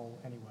would roll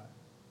anyway.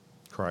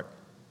 Correct.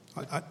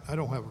 I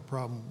don't have a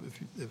problem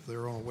if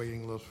they're on a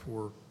waiting list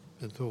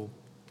until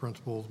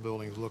principals,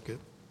 buildings look at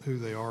who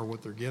they are,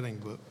 what they're getting,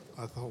 but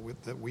I thought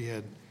that we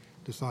had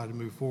decided to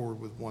move forward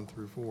with 1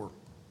 through 4.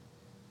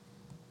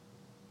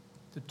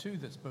 The two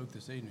that spoke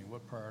this evening,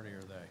 what priority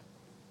are they?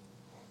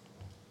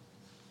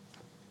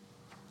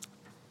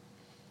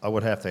 I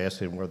would have to ask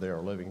him where they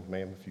are living,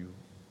 ma'am,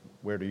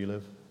 where do you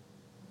live?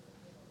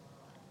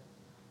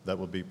 That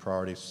would be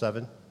priority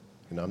 7,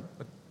 and I'm,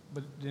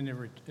 But isn't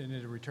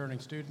it a returning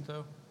student,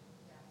 though?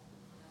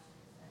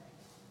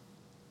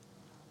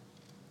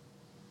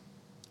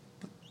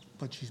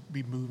 But she'd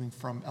be moving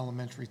from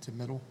elementary to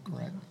middle,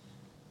 correct?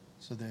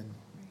 So then,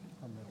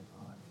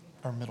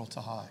 or middle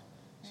to high,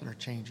 so they're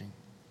changing.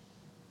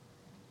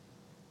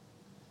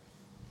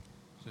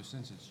 So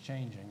since it's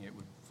changing, it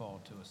would fall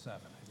to a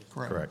 7.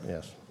 correct,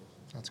 yes.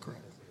 That's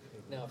correct.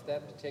 Now, if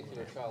that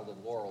particular child at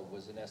Laurel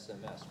was an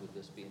SMS, would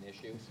this be an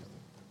issue?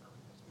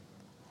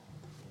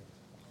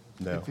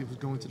 No. If it was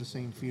going to the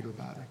same feeder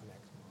pattern.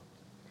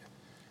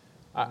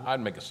 I'd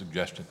make a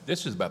suggestion.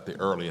 This is about the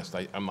earliest,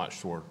 I'm not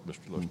sure, Mr.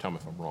 Lewis, tell me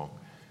if I'm wrong,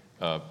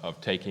 of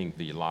taking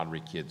the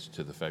lottery kids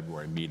to the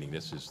February meeting.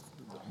 This is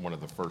one of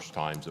the first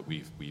times that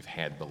we've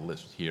had the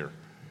list here.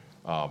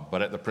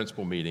 But at the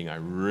principal meeting, I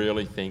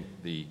really think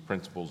the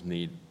principals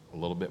need a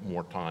little bit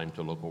more time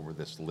to look over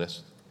this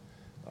list,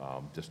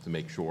 just to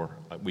make sure.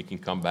 We can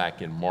come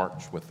back in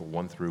March with the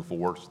 1 through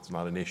 4s. It's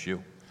not an issue.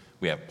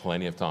 We have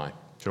plenty of time.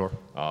 Sure.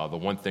 The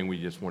one thing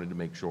we just wanted to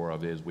make sure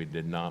of is we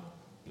did not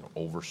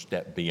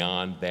overstep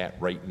beyond that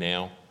right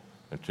now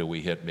until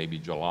we hit maybe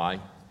July,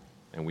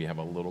 and we have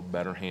a little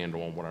better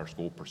handle on what our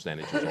school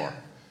percentages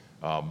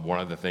are. One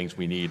of the things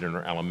we need in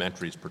our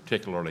elementaries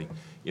particularly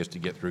is to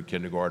get through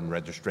kindergarten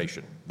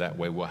registration. That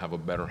way we'll have a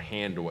better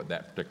handle at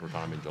that particular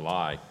time in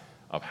July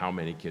of how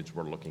many kids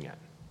we're looking at.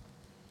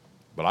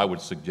 But I would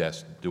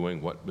suggest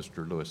doing what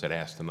Mr. Lewis had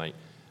asked tonight.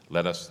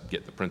 Let us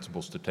get the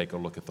principals to take a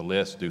look at the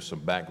list, do some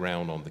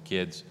background on the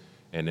kids,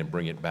 and then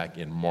bring it back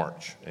in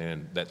March.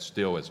 And that's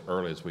still as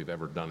early as we've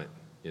ever done it,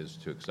 is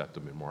to accept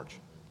them in March.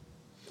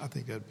 I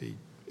think that'd be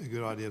a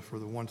good idea for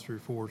the 1 through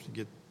 4s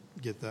to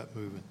get that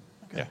moving.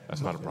 Yeah,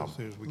 that's not a As problem.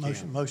 soon as we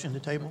can. Motion to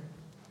table?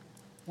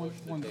 One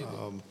point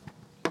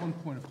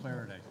of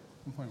clarity.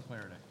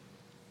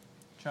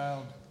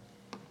 Child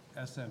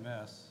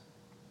SMS,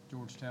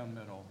 Georgetown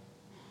Middle,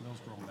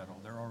 Millsboro Middle,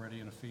 they're already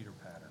in a feeder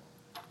pattern.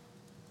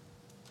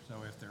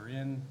 So if they're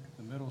in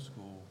the middle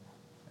school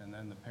and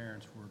then the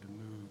parents were to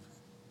move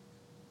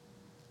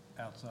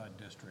outside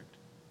district,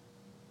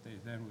 they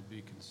then would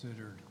be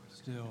considered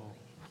still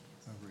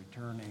a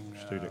returning,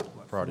 Student,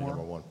 what, priority 4?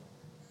 number 1.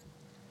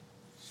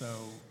 So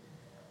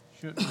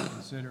shouldn't we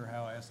consider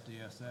how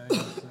SDSA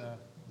is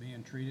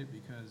being treated,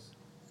 because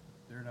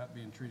they're not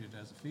being treated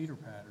as a feeder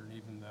pattern,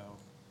 even though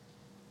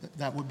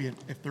That would be,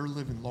 if they're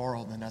living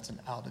Laurel, then that's an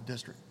out of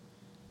district.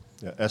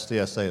 Yeah,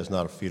 SDSA is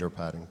not a feeder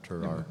pattern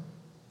to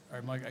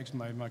our,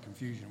 my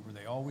confusion, were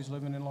they always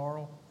living in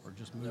Laurel or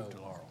just moved to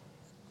Laurel?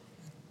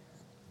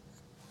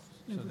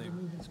 So they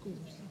moving schools.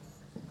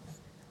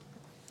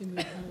 They moved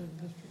out of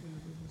the district and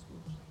moving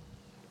schools.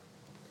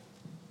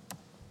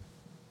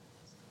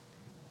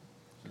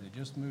 So they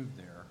just moved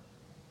there.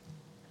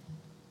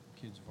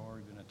 Kids have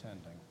already been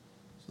attending.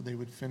 So they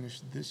would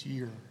finish this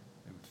year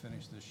They would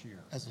finish this year.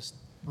 as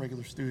a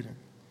regular student.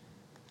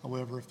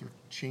 However, if they're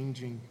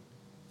changing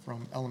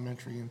from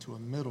elementary into a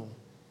middle,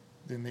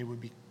 then they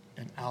would be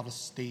an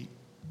out-of-state,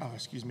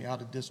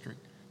 out-of-district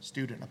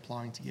student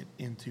applying to get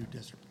into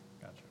district.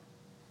 Gotcha.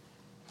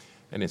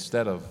 And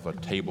instead of a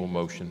table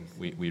motion,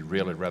 we'd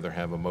really rather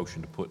have a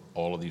motion to put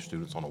all of these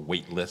students on a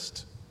wait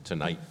list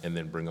tonight and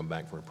then bring them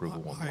back for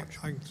approval in March.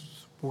 I can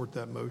support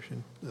that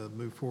motion,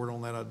 move forward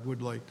on that. I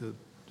would like to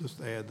just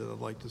add that I'd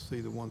like to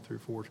see the 1 through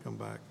 4s come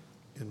back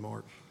in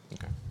March.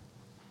 Okay.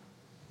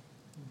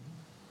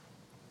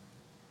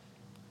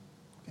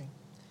 Okay.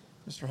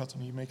 Mr.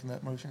 Hudson, are you making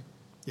that motion?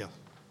 Yes.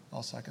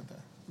 I'll second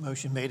that.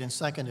 Motion made and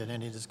seconded.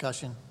 Any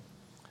discussion?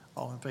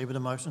 All in favor of the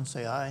motion,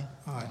 say aye.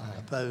 Aye.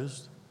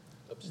 Opposed?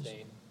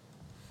 Abstain.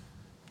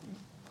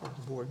 The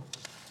board.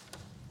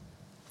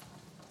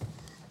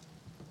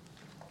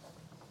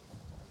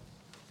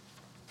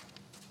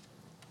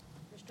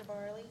 Mr.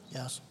 Barley?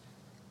 Yes.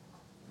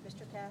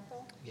 Mr.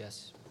 Cathell?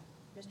 Yes.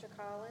 Mr.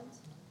 Collins?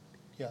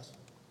 Yes.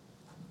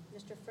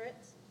 Mr.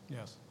 Fritz?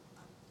 Yes.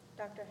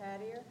 Dr.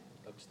 Hattier?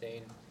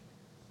 Abstain.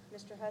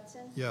 Mr.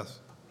 Hudson? Yes.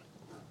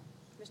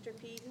 Mr.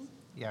 Peden?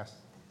 Yes.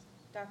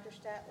 Dr.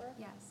 Statler?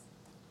 Yes.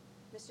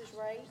 Mrs.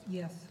 Wright?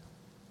 Yes.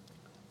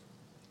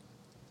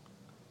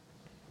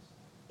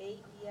 8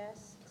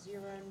 yes,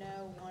 0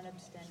 no, 1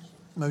 abstention.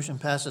 Motion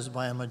passes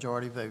by a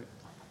majority vote.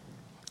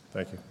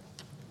 thank you.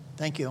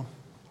 Thank you.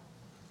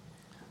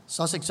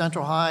 Sussex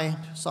Central High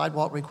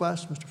sidewalk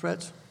request, Mr.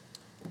 Fritz?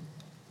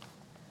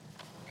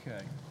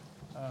 Okay.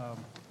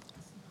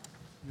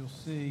 You'll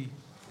see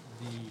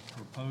the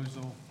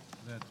proposal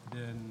that's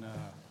been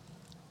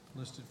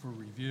listed for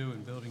review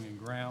in Building and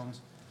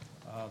Grounds.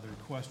 The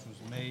request was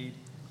made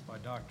by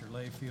Dr.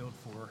 Layfield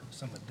for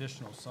some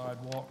additional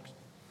sidewalks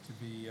to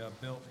be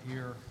built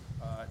here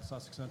at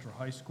Sussex Central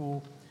High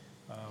School.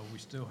 We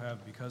still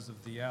have, because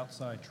of the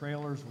outside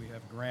trailers, we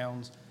have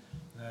grounds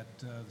that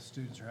the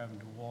students are having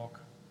to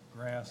walk,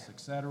 grass, et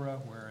cetera,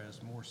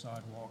 whereas more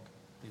sidewalk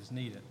is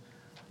needed.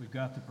 We've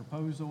got the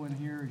proposal in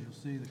here. As you'll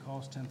see, the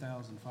cost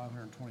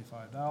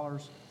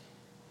 $10,525.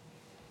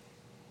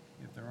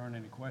 If there aren't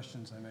any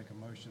questions, I make a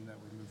motion that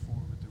we move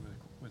forward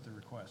with the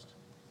request.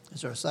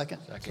 Is there a second?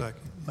 Second.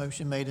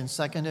 Motion made and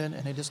seconded.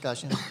 Any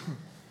discussion?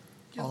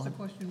 Just a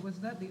question, was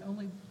that the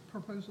only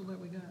proposal that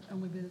we got,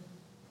 only bid?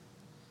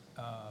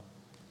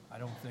 I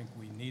don't think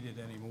we needed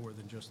any more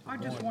than just the I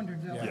one. just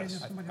wondered, though, Yes.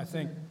 if somebody I else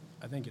think, did.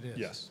 I think it is.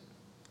 Yes,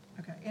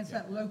 Okay, is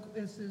that local,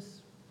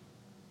 is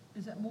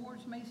that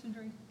Moore's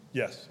Masonry?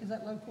 yes, Is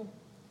that local,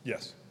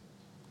 yes.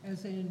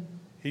 as in,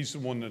 He's the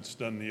one that's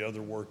done the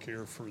other work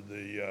here for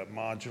the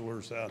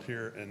modulars out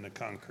here and the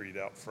concrete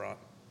out front.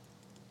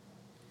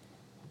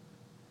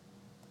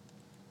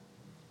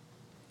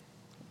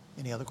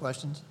 Any other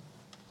questions?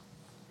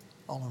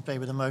 All in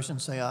favor of the motion,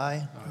 say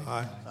aye.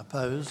 Aye.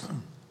 Opposed?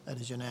 That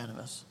is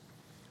unanimous.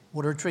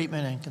 Water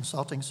treatment and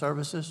consulting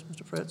services,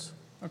 Mr. Fritz?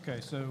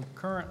 Okay, so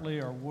currently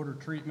our water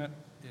treatment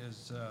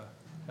is,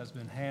 has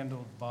been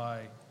handled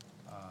by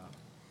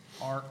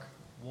ARC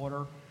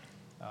Water.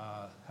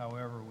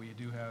 However, we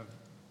do have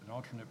an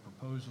alternate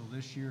proposal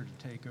this year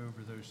to take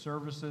over those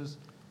services.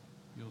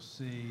 You'll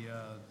see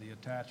the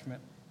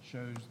attachment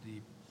shows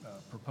the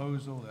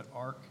proposal that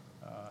ARC,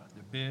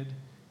 the bid,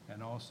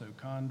 and also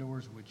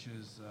Condors, which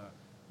is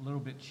a little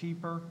bit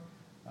cheaper.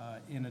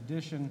 In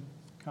addition,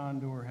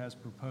 Condor has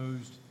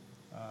proposed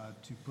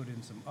to put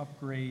in some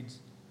upgrades,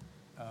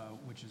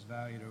 which is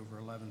valued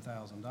over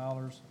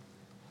 $11,000.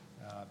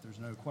 If there's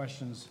no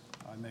questions,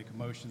 I make a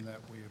motion that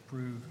we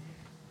approve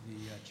the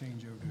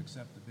changeover to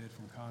accept the bid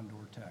from Condor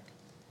Tech.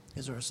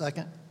 Is there a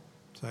second?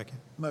 Second.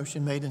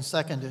 Motion made and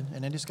seconded.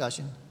 Any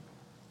discussion?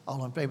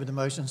 All in favor of the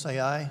motion, say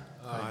aye.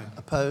 Aye.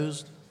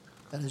 Opposed?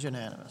 That is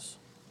unanimous.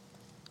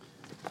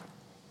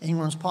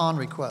 Ingram's Pond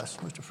request,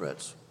 Mr.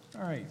 Fritz.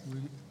 All right,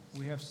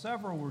 we have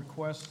several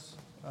requests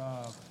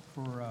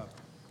for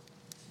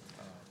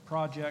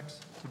projects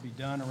to be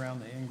done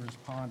around the Ingrams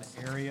Pond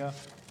area.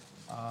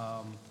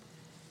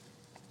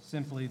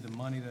 Simply, the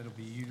money that will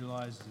be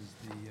utilized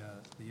is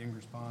the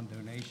Ingrams Pond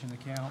donation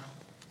account,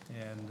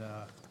 and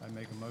I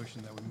make a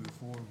motion that we move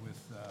forward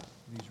with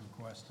these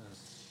requests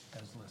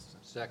as listed.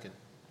 Second.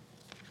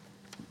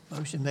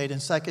 Motion made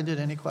and seconded.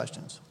 Any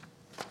questions?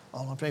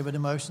 All in favor of the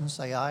motion,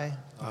 say aye.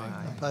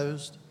 Aye.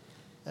 Opposed?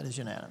 That is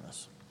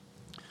unanimous.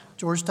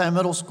 Georgetown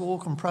Middle School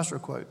compressor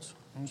quotes.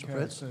 Mr. Okay,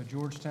 Fritz? so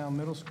Georgetown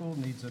Middle School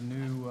needs a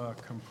new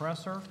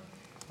compressor.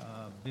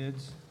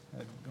 Bids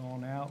had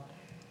gone out,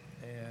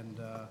 and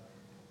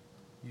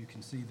you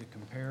can see the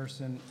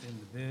comparison in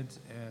the bids,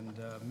 and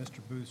Mr.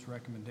 Booth's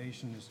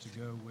recommendation is to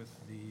go with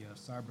the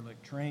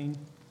Cyberlic Train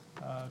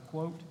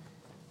quote.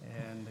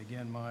 And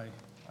again, I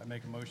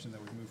make a motion that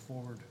we move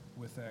forward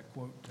with that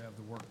quote to have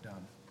the work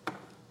done.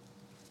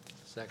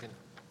 Second.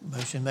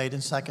 Motion made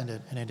and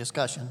seconded. Any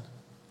discussion?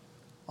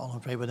 All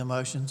in favor of the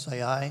motion,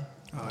 say aye.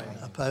 Aye.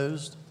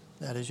 Opposed?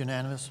 That is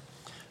unanimous.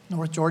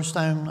 North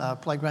Georgetown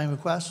playground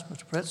request,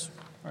 Mr. Fritz.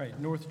 All right,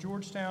 North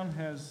Georgetown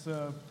has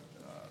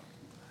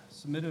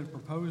submitted a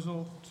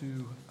proposal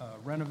to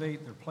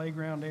renovate their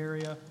playground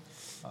area.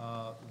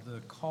 The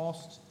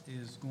cost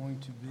is going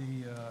to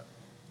be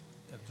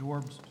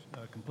absorbed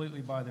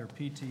completely by their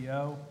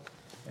PTO,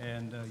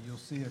 and you'll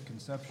see a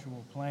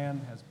conceptual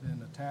plan has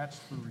been attached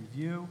for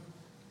review.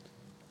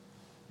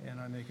 And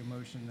I make a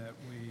motion that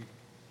we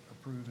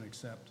approve and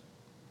accept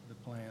the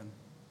plan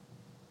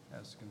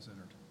as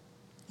considered.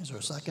 Is there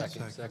a second?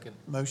 Second.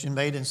 Motion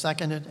made and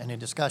seconded. Any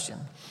discussion?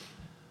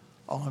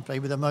 All in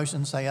favor of the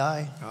motion, say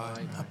aye.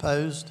 Aye.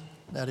 Opposed?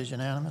 That is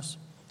unanimous.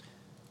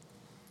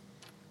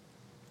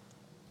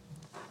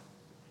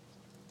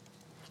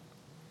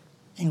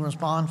 Ingram's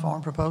Pond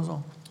farm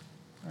proposal.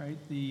 All right,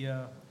 the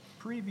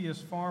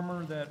previous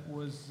farmer that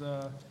was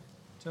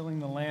tilling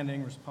the land,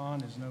 Ingrams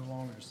Pond, has no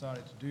longer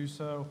decided to do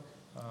so.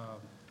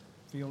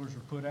 Feelers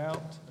were put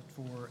out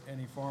for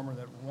any farmer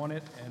that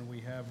wanted, and we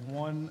have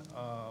one,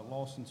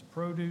 Lawson's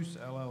Produce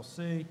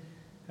LLC,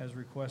 has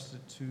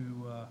requested to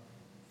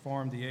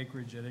farm the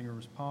acreage at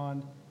Ingrams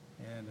Pond,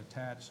 and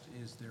attached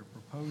is their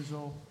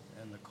proposal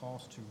and the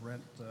cost to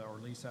rent or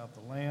lease out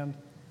the land.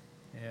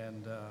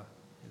 And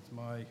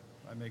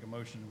I make a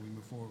motion that we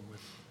move forward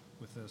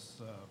with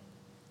this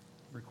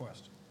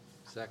request.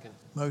 Second.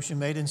 Motion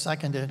made and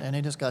seconded.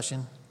 Any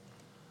discussion?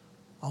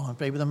 All in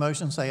favor of the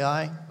motion, say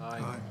aye.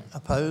 Aye.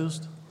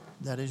 Opposed?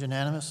 That is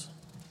unanimous.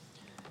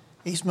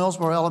 East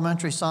Millsboro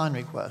Elementary sign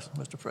request,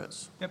 Mr.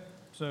 Fritz. Yep,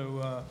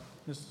 so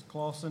Mrs.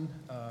 Clausen,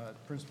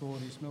 principal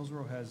at East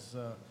Millsboro, has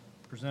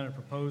presented a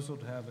proposal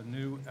to have a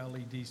new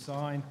LED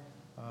sign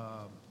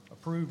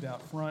approved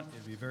out front.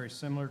 It'd be very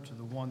similar to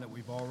the one that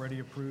we've already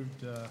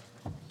approved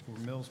for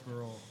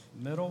Millsboro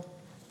Middle.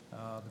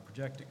 The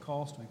projected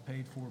cost will be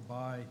paid for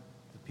by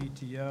the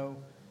PTO,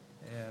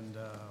 and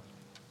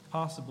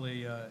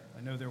possibly, I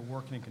know they're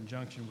working in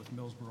conjunction with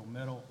Millsboro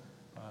Middle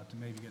to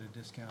maybe get a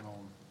discount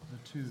on the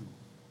 2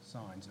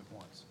 signs at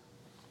once.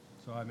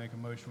 So I make a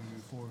motion to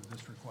move forward with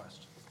this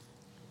request.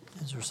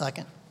 Is there a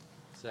second?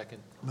 Second.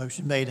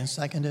 Motion made and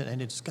seconded.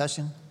 Any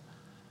discussion?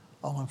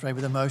 All in favor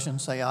of the motion,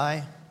 say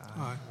aye.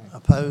 Aye.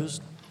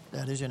 Opposed?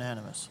 That is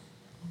unanimous.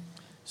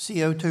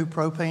 CO2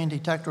 propane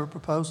detector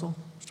proposal,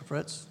 Mr.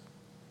 Fritz.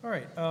 All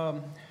right.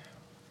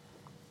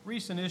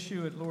 Recent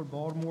issue at Lord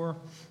Baltimore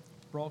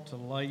brought to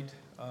light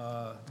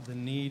the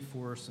need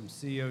for some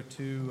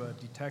CO2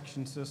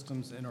 detection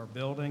systems in our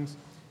buildings.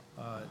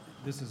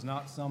 This is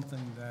not something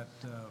that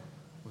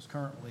was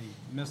currently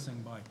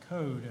missing by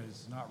code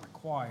as not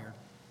required.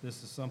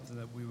 This is something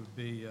that we would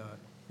be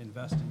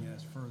investing in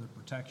as further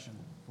protection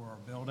for our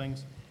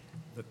buildings.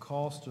 The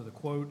cost or the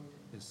quote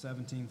is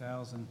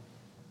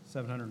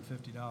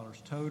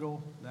 $17,750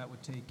 total. That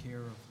would take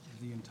care of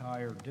the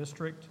entire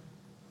district.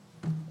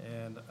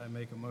 And I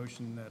make a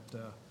motion that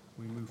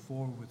we move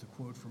forward with the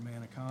quote from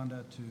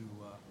Anaconda to...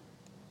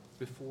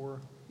 Before,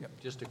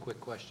 just a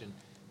quick question.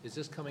 Is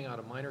this coming out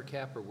of minor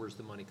cap, or where's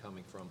the money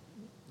coming from?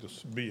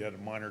 This would be at a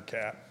minor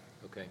cap.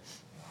 Okay.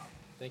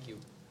 Thank you.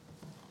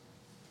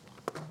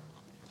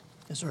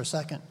 Is there a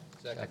second?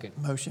 Second.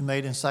 Motion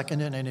made and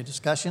seconded. Any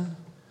discussion?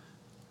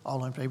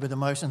 All in favor of the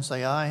motion,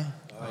 say aye.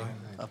 Aye.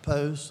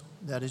 Opposed?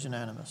 That is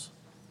unanimous.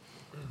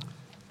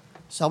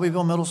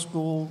 Selbyville Middle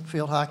School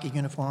field hockey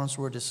uniforms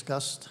were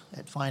discussed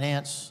at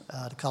finance.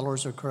 The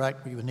colors are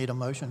correct. We would need a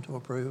motion to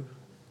approve.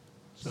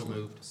 So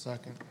moved.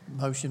 Second.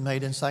 Motion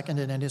made and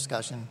seconded. Any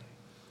discussion?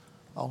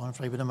 All in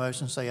favor of the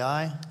motion, say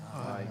aye.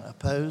 Aye.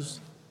 Opposed?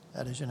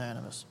 That is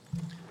unanimous.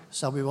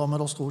 Selbyville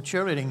Middle School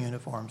cheerleading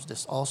uniforms,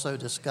 this also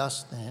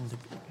discussed, and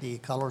the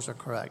colors are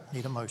correct.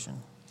 Need a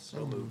motion.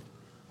 So moved.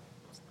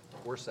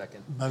 Or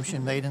second.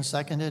 Motion made and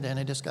seconded.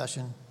 Any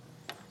discussion?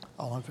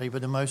 All in favor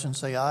of the motion,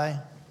 say aye.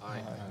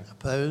 Aye.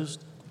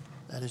 Opposed?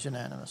 That is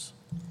unanimous.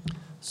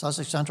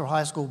 Sussex Central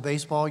High School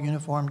baseball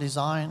uniform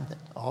design,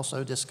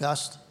 also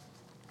discussed.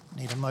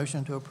 Need a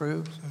motion to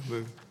approve. So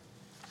moved.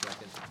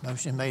 Second.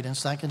 Motion made and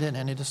seconded.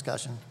 Any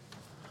discussion?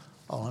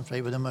 All in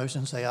favor of the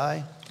motion, say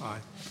aye. Aye.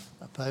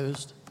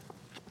 Opposed?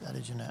 That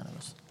is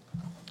unanimous.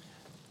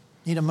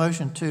 Need a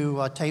motion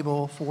to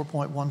table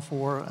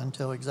 4.14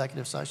 until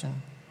executive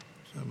session.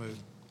 So moved.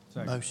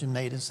 Second. Motion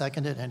made and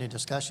seconded. Any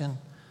discussion?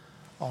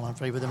 All in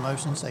favor of the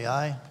motion, say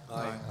aye.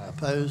 Aye.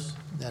 Opposed?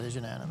 That is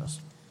unanimous.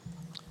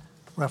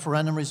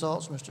 Referendum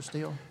results, Mr.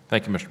 Steele.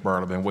 Thank you, Mr.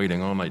 Byrd. I've been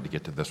waiting all night to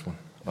get to this one.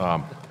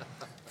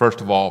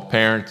 First of all,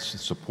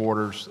 parents,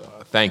 supporters,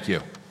 thank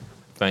you.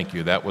 Thank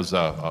you. That was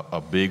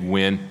a big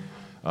win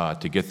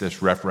to get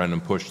this referendum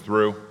pushed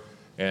through.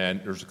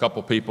 And there's a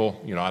couple people,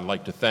 I'd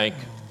like to thank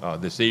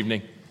this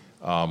evening.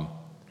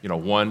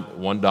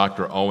 One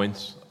Dr.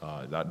 Owens.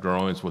 Dr.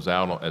 Owens was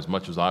out as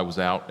much as I was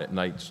out at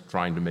nights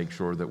trying to make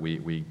sure that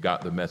we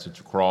got the message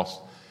across.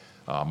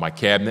 My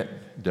cabinet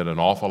did an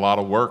awful lot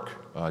of work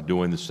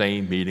doing the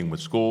same, meeting with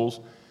schools.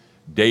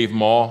 Dave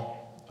Maul,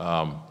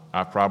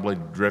 I've probably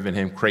driven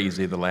him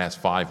crazy the last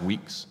 5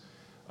 weeks.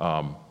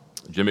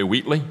 Jimmy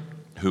Wheatley,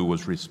 who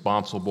was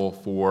responsible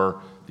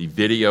for the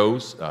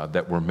videos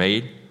that were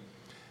made.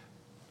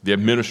 The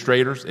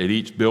administrators at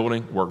each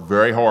building worked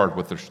very hard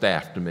with their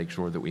staff to make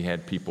sure that we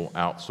had people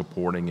out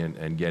supporting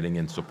and getting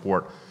in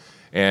support.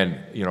 And,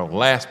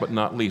 last but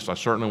not least, I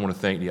certainly want to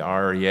thank the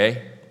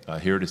IREA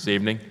here this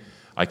evening.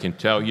 I can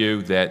tell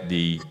you that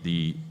the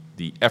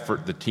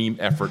effort, the team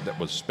effort that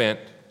was spent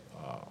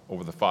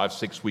over the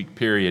 5-6 week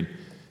period,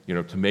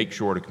 to make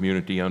sure the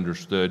community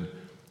understood,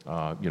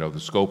 the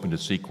scope and the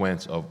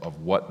sequence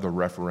of what the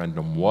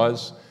referendum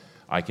was,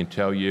 I can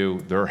tell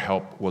you their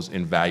help was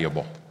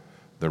invaluable.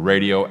 The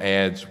radio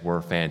ads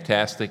were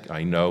fantastic.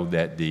 I know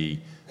that the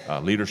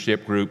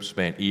leadership group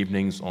spent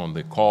evenings on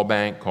the call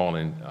bank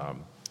calling,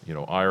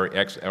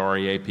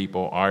 ex-REA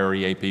people,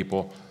 IREA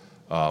people,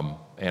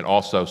 and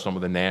also some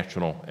of the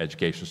National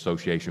Education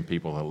Association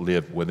people that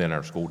live within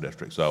our school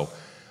district. So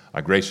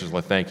I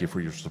graciously thank you for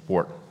your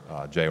support,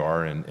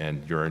 JR,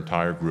 and your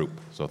entire group.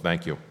 So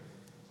thank you.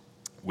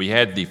 We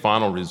had the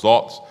final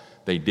results.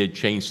 They did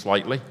change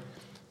slightly.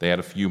 They had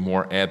a few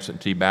more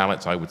absentee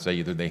ballots. I would say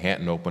either they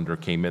hadn't opened or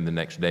came in the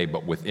next day,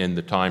 but within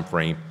the time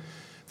frame.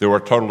 There were a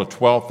total of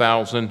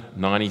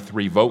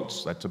 12,093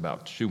 votes. That's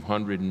about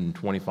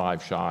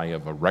 225 shy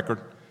of a record.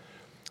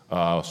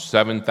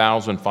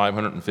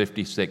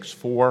 7,556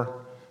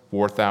 for,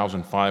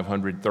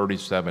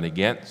 4,537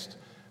 against.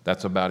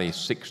 That's about a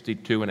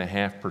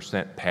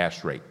 62.5%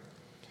 pass rate.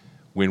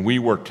 When we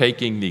were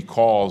taking the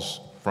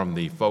calls from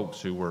the folks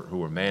who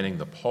were manning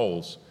the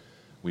polls,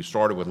 we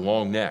started with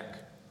Long Neck,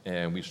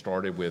 and we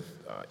started with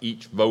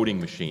each voting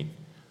machine.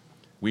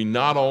 We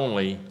not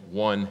only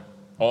won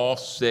all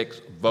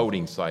 6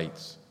 voting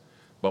sites,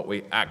 but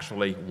we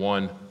actually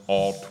won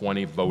all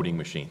 20 voting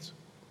machines.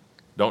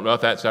 Don't know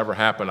if that's ever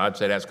happened. I'd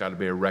say that's got to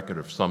be a record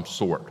of some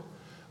sort.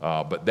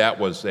 But that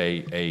was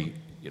a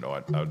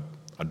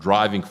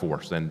driving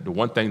force. And the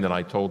one thing that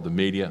I told the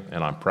media,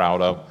 and I'm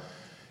proud of,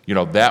 You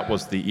know, that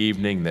was the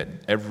evening that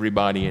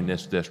everybody in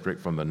this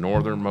district, from the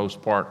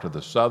northernmost part to the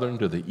southern,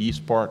 to the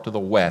east part, to the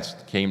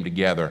west, came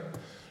together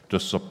to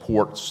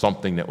support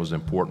something that was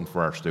important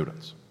for our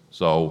students.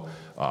 So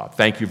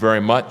thank you very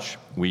much.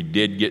 We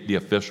did get the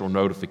official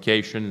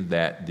notification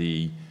that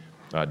the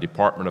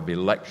Department of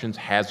Elections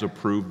has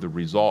approved the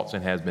results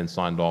and has been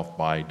signed off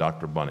by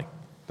Dr. Bunning.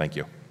 Thank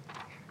you.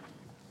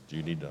 Do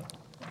you need to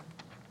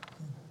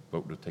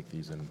vote to take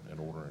these in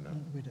order or no?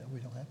 We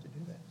don't have to do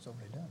that. It's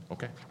already done.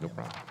 Okay, no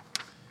problem.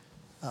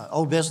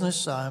 Old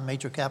business,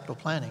 major capital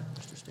planning,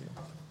 Mr. Steele.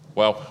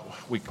 Well,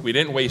 we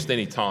didn't waste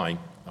any time.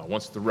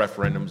 Once the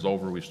referendum's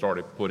over, we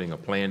started putting a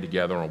plan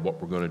together on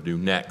what we're going to do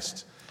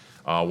next.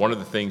 One of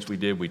the things we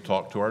did, we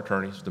talked to our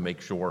attorneys to make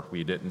sure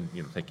we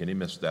didn't take any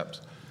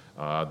missteps.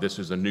 This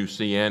is a new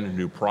CN, a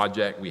new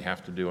project. We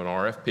have to do an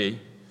RFP,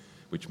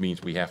 which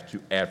means we have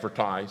to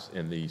advertise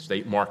in the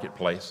state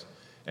marketplace,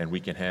 and we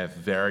can have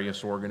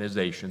various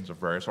organizations or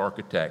various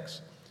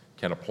architects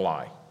can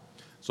apply.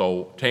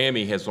 So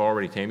Tammy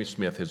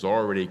Smith has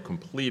already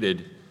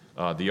completed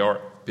the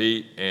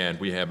RFP, and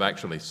we have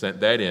actually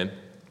sent that in.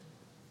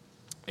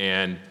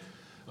 And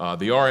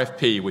the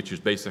RFP, which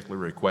is basically a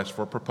request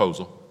for a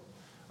proposal,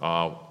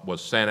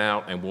 was sent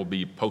out and will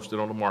be posted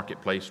on the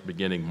marketplace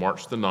beginning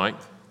March the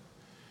 9th.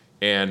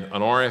 And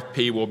an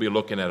RFP will be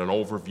looking at an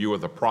overview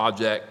of the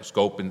project,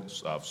 scope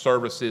of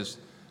services,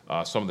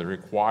 some of the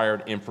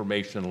required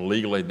information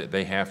legally that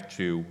they have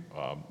to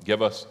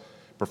give us,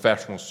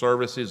 professional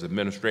services,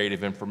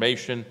 administrative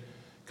information,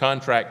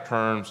 contract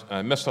terms,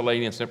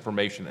 miscellaneous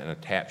information, and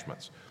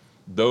attachments.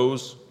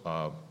 Those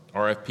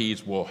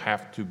RFPs will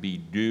have to be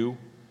due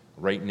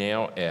right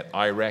now at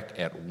IREC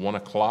at 1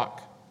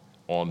 o'clock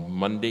on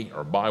Monday,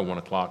 or by 1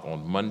 o'clock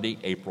on Monday,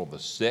 April the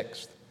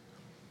 6th,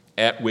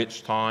 at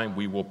which time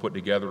we will put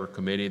together a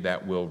committee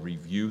that will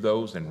review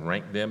those and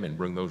rank them and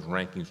bring those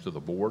rankings to the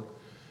board.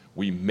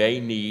 We may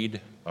need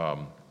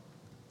an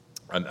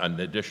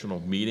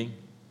additional meeting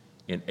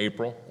in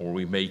April, or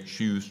we may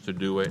choose to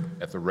do it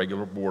at the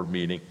regular board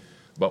meeting,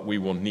 but we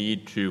will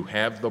need to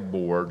have the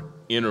board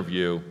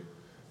interview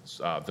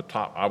the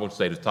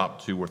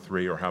top 2 or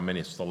 3, or how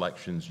many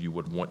selections you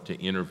would want to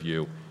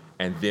interview,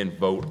 and then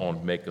vote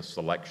on make a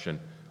selection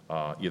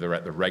either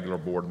at the regular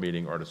board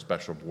meeting or the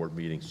special board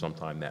meeting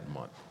sometime that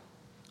month.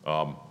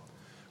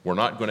 We're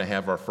not going to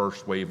have our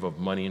first wave of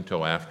money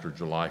until after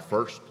July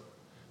 1st.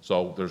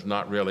 So there's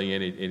not really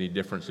any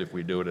difference if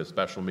we do it at a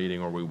special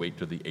meeting or we wait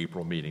to the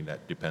April meeting.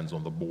 That depends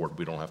on the board.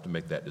 We don't have to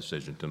make that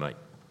decision tonight.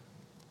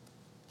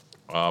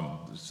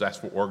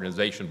 Successful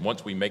organization,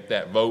 once we make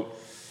that vote,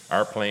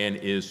 our plan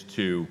is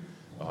to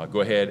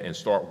go ahead and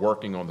start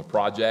working on the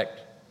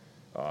project.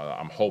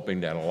 I'm hoping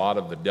that a lot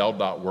of the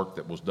DelDOT work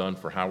that was done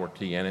for Howard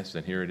T. Ennis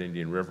and here at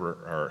Indian River,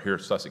 or here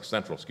at Sussex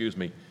Central,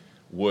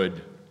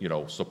 would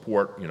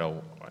support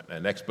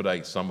and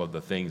expedite some of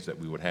the things that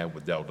we would have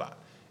with DelDOT,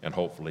 and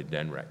hopefully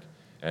DENREC.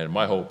 And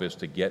my hope is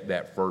to get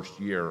that first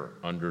year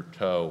under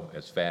tow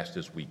as fast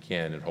as we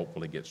can and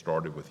hopefully get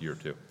started with year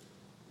 2.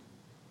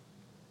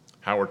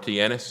 Howard T.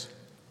 Ennis,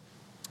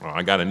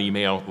 I got an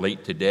email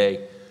late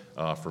today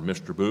from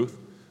Mr. Booth.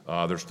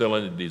 They're still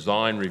in the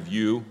design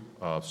review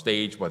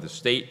stage by the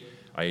state.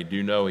 I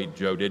do know,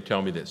 Joe did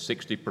tell me that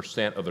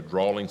 60% of the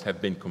drawings have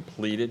been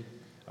completed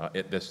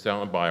at this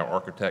time by our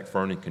architect,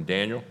 Fernan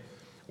Condaniel.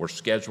 We're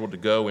scheduled to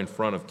go in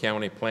front of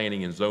County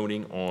Planning and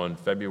Zoning on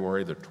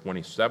February the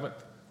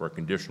 27th for a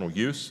conditional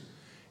use.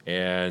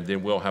 And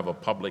then we'll have a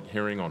public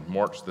hearing on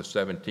March the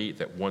 17th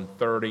at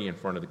 1:30 in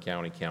front of the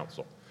County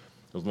Council.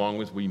 As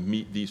long as we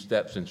meet these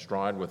steps in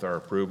stride with our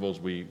approvals,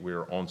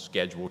 we're on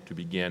schedule to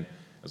begin,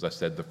 as I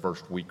said, the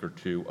first week or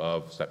 2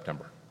 of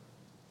September.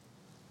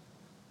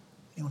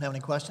 Anyone have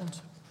any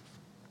questions?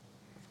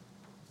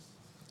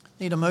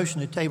 Need a motion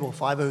to table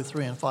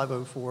 503 and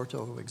 504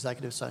 to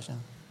executive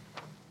session.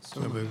 So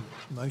moved.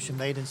 Motion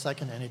made and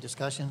second. Any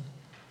discussion?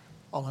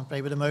 All in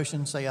favor of the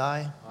motion, say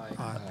aye.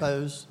 Aye.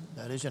 Opposed?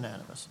 That is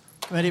unanimous.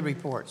 Committee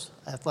reports.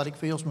 Athletic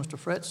Fields, Mr.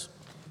 Fritz.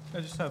 I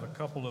just have a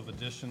couple of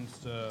additions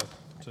to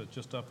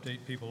just update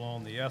people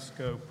on the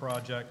ESCO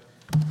project.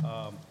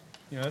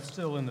 It's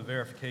still in the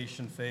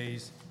verification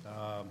phase,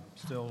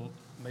 still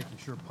making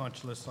sure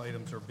punch list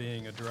items are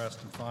being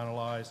addressed and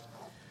finalized.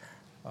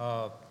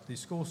 The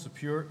school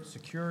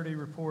security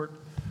report,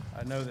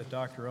 I know that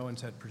Dr. Owens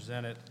had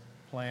presented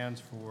plans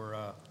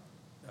for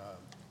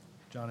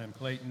John M.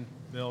 Clayton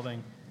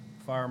building.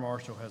 Fire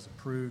Marshal has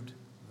approved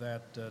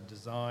that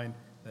design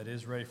that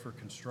is ready for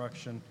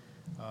construction.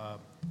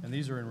 And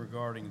these are in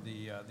regarding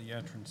the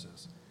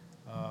entrances.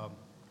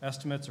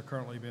 Estimates are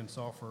currently being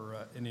sought for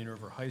Indian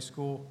River High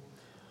School,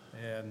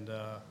 and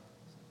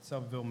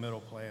Selbyville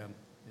Middle Plan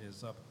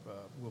is up,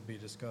 will be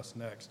discussed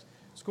next.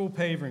 School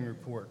paving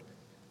report.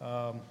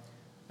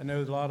 I know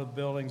a lot of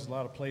buildings, a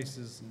lot of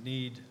places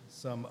need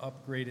some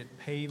upgraded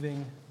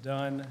paving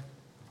done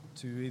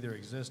to either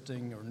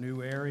existing or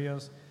new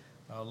areas.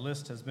 A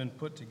list has been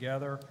put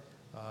together,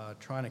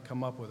 trying to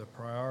come up with a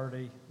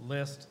priority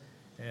list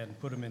and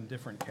put them in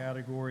different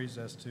categories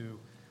as to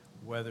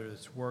whether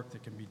it's work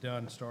that can be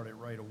done, started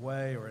right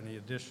away, or any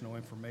additional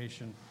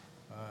information,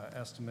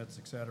 estimates,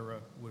 et cetera,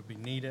 would be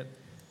needed.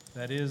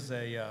 That is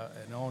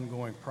an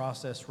ongoing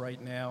process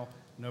right now.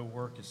 No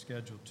work is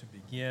scheduled to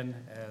begin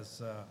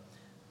as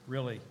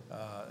really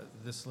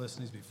this list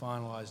needs to be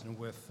finalized and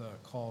with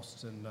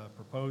costs and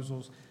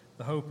proposals.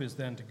 The hope is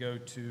then to go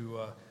to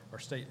our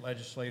state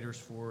legislators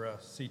for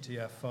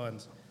CTF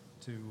funds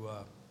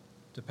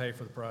to pay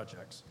for the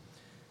projects.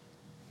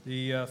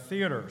 The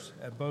theaters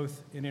at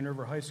both Indian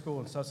River High School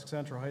and Sussex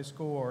Central High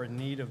School are in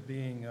need of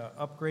being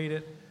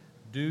upgraded.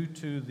 Due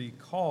to the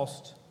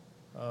cost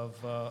of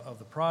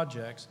the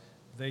projects,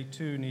 they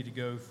too need to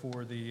go for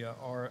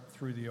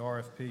through the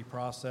RFP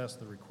process,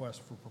 the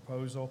request for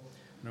proposal.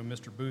 I know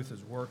Mr. Booth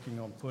is working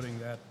on putting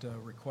that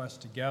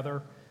request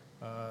together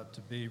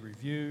to be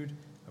reviewed,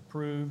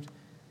 approved,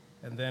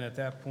 and then at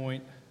that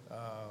point,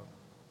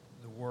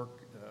 the work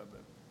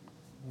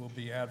will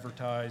be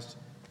advertised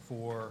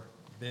for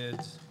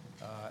bids,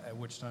 at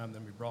which time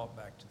then be brought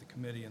back to the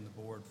committee and the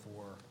board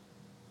for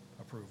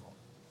approval.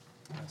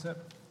 That's it.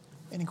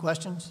 Any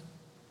questions?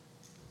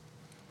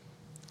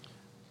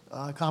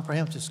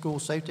 Comprehensive school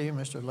safety,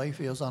 Mr.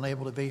 Layfield is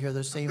unable to be here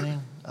this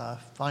evening.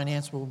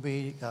 Finance will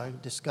be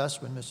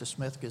discussed when Mr.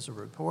 Smith gives a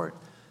report.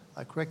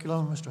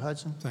 Curriculum, Mr.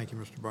 Hudson. Thank you,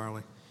 Mr.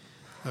 Barley.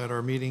 At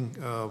our meeting,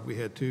 we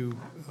had two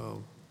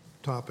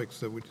topics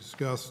that we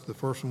discussed. The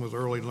first one was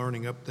early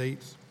learning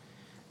updates.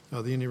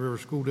 The Indian River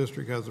School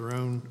District has their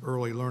own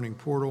early learning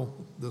portal.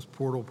 This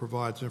portal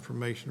provides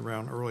information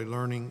around early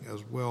learning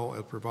as well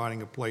as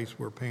providing a place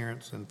where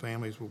parents and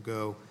families will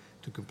go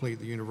to complete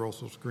the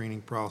universal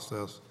screening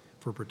process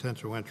for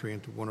potential entry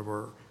into one of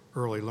our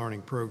early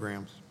learning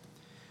programs.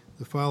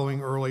 The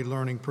following early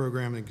learning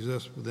program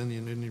exists within the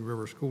Indian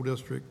River School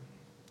District: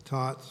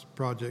 TOTS,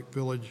 Project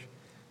Village,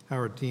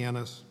 Howard T.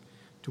 Ennis,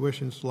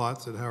 tuition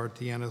slots at Howard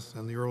T. Ennis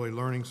and the Early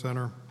Learning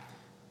Center,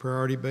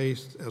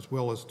 priority-based, as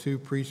well as 2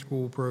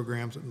 preschool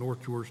programs at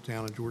North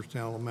Georgetown and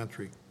Georgetown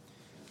Elementary.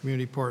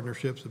 Community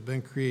partnerships have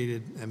been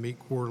created and meet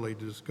quarterly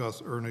to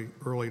discuss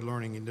early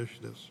learning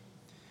initiatives.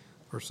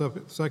 Our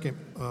second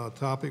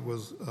topic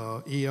was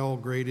EL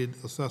graded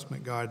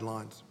assessment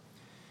guidelines.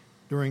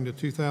 During the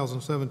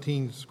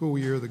 2017 school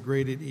year, the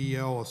graded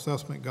EL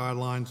assessment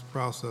guidelines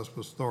process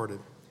was started.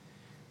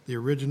 The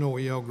original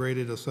EL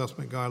graded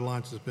assessment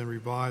guidelines has been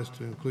revised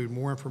to include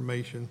more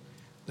information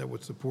that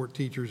would support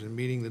teachers in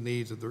meeting the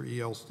needs of their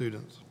EL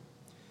students.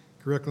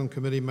 Curriculum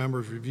committee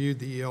members reviewed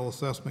the EL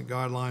assessment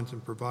guidelines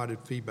and provided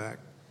feedback.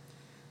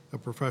 A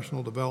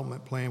professional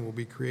development plan will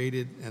be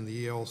created and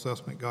the EL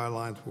assessment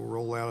guidelines will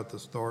roll out at the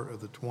start of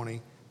the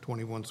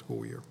 2021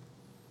 school year.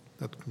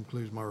 That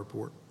concludes my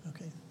report.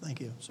 Okay,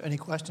 thank you. So any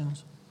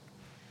questions?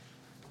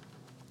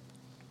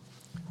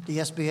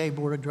 DSBA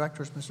Board of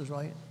Directors, Mrs.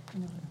 Wright.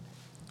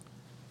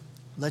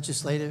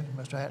 Legislative,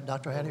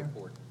 Dr. Hattier.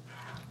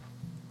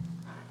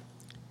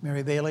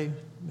 Mary Bailey,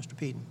 Mr.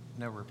 Peden.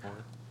 No report.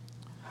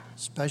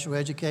 Special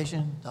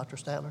Education, Dr.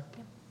 Statler.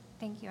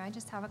 Thank you. I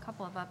just have a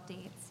couple of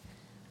updates.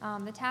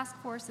 The task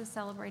force is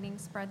celebrating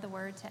Spread the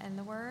Word to End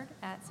the Word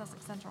at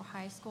Sussex Central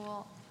High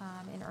School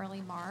in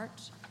early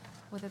March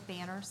with a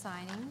banner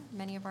signing.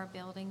 Many of our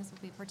buildings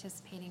will be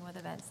participating with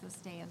events this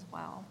day as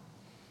well.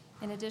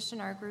 In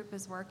addition, our group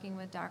is working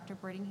with Dr.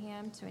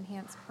 Brittingham to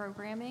enhance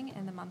programming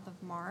in the month of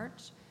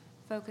March,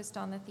 focused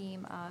on the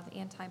theme of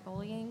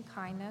anti-bullying,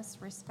 kindness,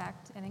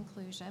 respect, and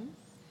inclusion.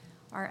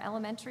 Our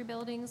elementary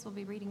buildings will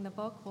be reading the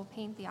book We'll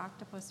Paint the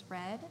Octopus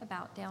Red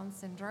about Down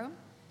syndrome.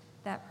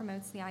 That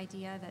promotes the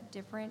idea that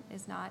different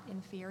is not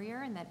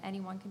inferior and that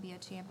anyone can be a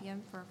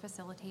champion for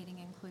facilitating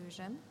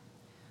inclusion.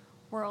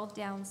 World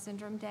Down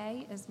Syndrome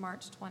Day is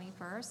March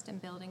 21st,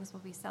 and buildings will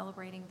be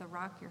celebrating the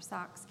Rock Your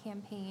Socks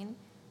campaign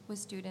with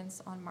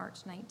students on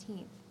March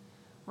 19th.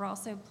 We're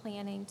also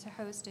planning to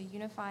host a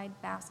unified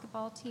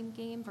basketball team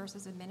game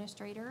versus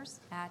administrators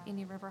at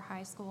Indian River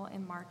High School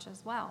in March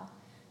as well.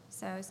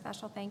 So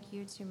special thank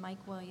you to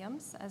Mike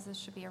Williams, as this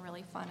should be a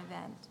really fun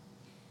event.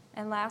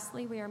 And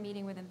lastly, we are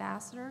meeting with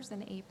ambassadors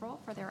in April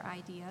for their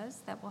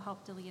ideas that will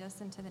help to lead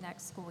us into the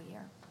next school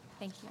year.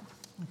 Thank you.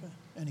 Okay.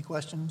 Any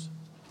questions?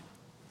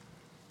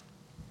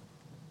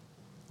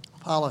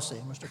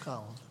 Policy, Mr.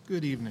 Collins.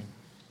 Good evening.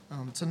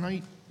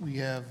 Tonight, we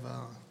have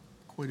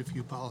quite a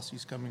few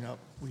policies coming up.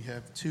 We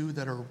have 2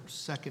 that are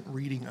second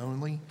reading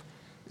only,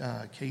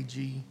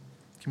 KG,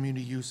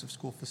 Community Use of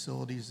School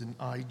Facilities, and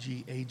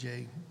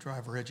IGAJ,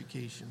 Driver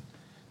Education.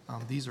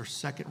 These are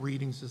second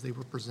readings as they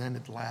were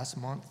presented last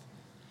month.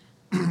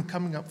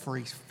 Coming up for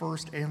a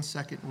first and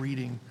second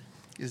reading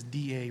is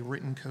DA,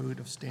 Written Code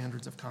of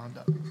Standards of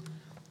Conduct.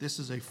 This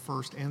is a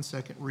first and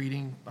second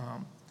reading.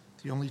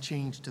 The only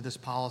change to this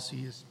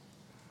policy is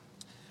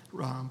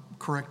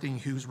correcting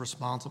who's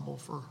responsible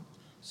for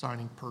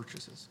signing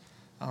purchases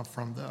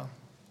from the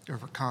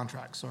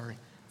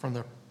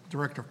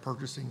Director of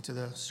Purchasing to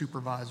the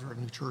Supervisor of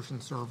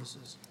Nutrition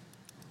Services.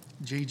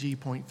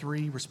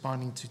 JG.3,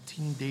 responding to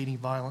teen dating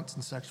violence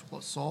and sexual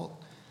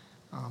assault.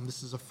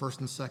 This is a first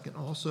and second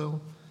also,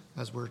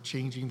 as we're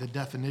changing the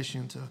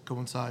definition to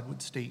coincide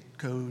with state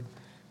code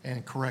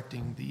and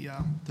correcting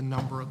the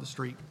number of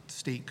the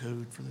state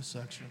code for this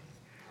section.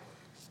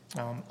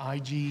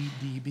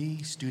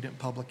 IGDB, student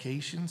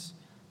publications,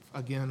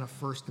 again, a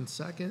first and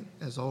second,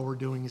 as all we're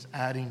doing is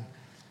adding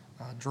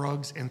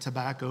drugs and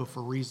tobacco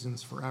for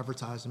reasons for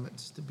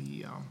advertisements to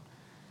be,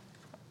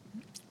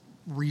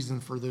 reason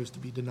for those to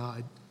be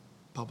denied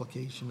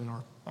publication in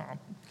our,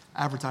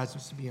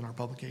 advertisements to be in our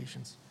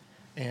publications.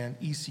 And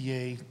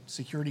ECA,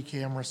 security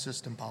camera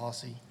system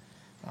policy,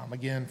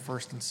 again,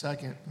 first and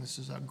second, this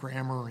is a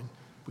grammar, and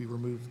we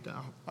removed,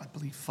 I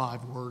believe,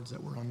 5 words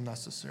that were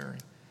unnecessary.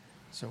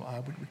 So I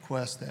would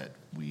request that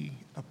we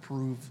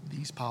approve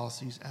these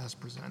policies as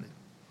presented.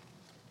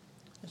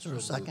 Is there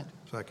a second?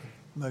 Second.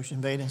 Motion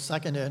made and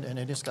seconded.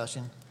 Any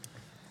discussion?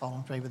 All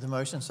in favor of the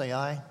motion, say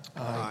aye.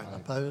 Aye.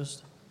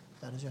 Opposed?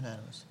 That is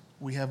unanimous.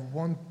 We have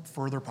one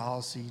further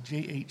policy,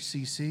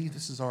 JHCC.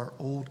 This is our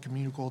old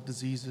communicable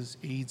diseases,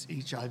 AIDS,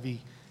 HIV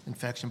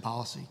infection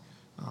policy.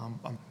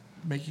 I'm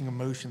making a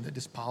motion that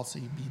this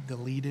policy be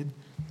deleted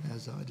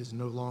as it is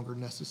no longer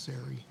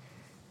necessary.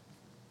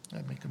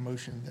 I make a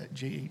motion that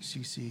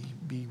JHCC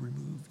be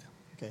removed.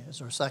 Okay, is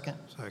there a second?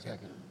 Second.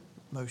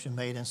 Motion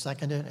made and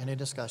seconded. Any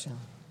discussion?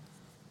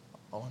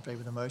 All in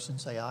favor of the motion,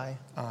 say aye.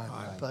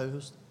 Aye.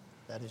 Opposed?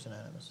 That is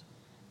unanimous.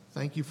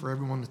 Thank you for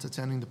everyone that's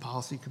attending the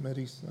policy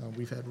committees.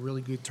 We've had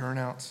really good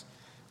turnouts.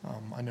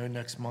 I know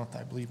next month,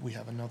 I believe we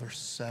have another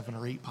 7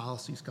 or 8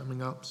 policies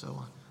coming up, so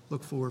I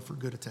look forward for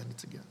good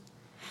attendance again.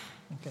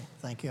 Okay,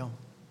 thank you.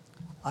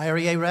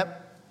 IREA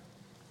rep?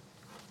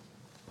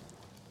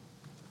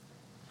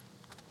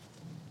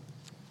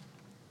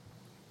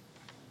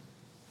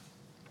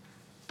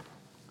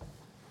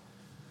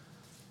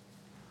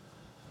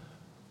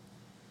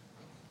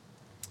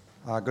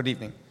 Good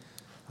evening.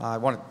 I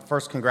want to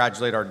first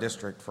congratulate our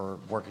district for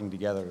working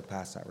together to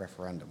pass that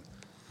referendum.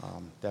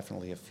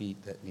 Definitely a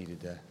feat that needed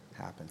to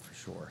happen for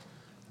sure.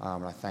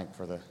 And I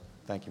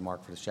thank you,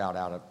 Mark, for the shout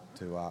out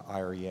to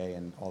IREA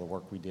and all the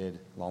work we did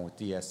along with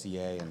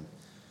DSCA and,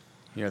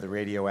 you know, the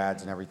radio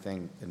ads and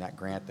everything, and that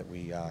grant that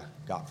we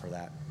got for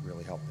that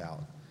really helped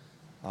out.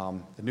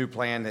 The new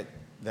plan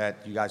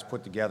that you guys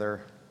put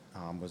together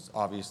was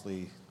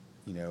obviously,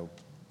 you know,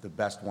 the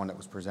best one that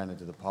was presented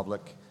to the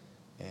public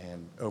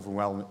and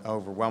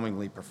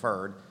overwhelmingly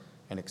preferred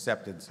and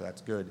accepted, so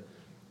that's good.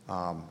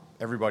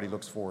 Everybody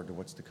looks forward to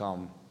what's to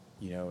come,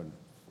 you know, in,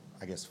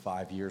 I guess,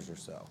 5 years or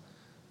so.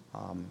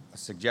 A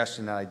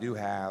suggestion that I do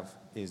have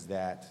is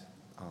that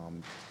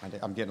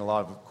I'm getting a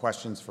lot of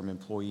questions from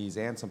employees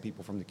and some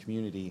people from the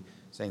community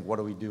saying, what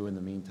do we do in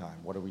the meantime?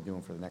 What are we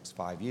doing for the next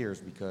 5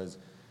 years? Because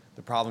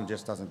the problem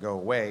just doesn't go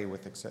away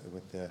with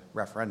the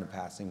referendum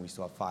passing. We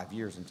still have 5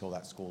 years until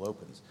that school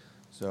opens.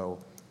 So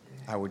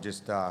I would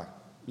just,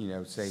 you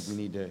know, say we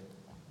need to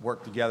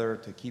work together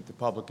to keep the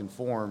public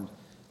informed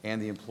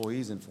and the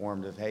employees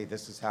informed of, hey,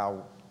 this is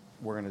how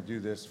we're going to do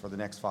this for the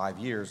next 5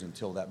 years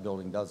until that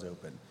building does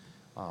open.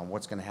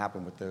 What's going to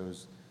happen with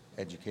those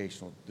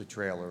the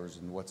trailers,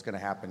 and what's going to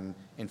happen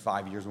in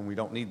 5 years when we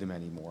don't need them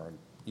anymore. And,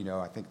 you know,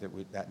 I think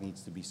that that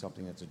needs to be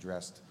something that's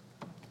addressed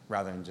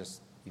rather than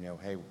just, you know,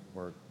 hey,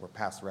 we're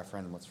past the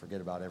referendum, let's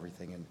forget about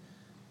everything and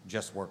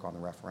just work on the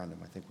referendum.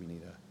 I think we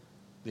need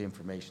the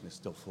information to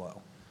still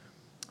flow.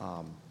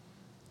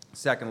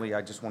 Secondly,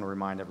 I just want to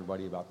remind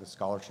everybody about the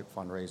scholarship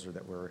fundraiser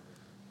that we're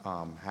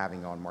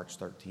having on March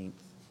 13th.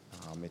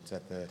 It's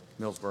at the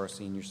Millsboro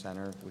Senior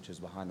Center, which is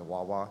behind the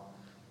Wawa.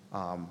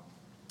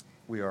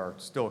 We are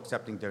still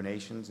accepting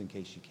donations in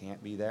case you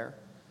can't be there.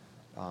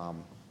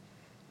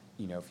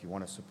 You know, if you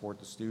want to support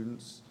the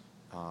students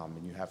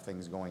and you have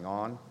things going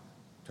on,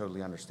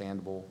 totally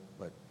understandable,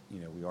 but, you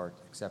know, we are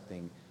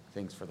accepting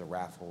things for the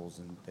raffles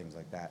and things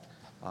like that.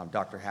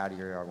 Dr.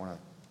 Hattier, I want to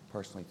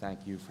personally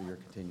thank you for your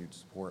continued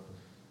support.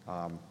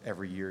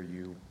 Every year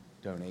you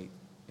donate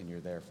and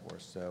you're there for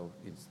us, so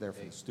it's there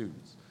for the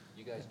students.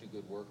 You guys do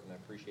good work, and I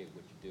appreciate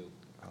what you do.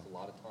 It's a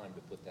lot of time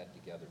to put that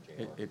together,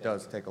 JR. It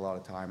does take a lot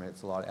of time, and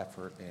it's a lot of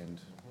effort, and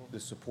the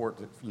support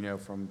that, you know,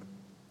 from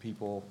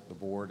people, the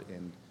board,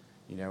 and,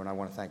 you know, and I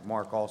want to thank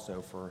Mark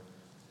also for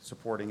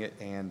supporting it,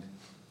 and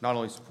not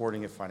only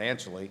supporting it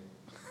financially,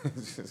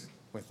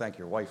 well, thank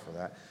your wife for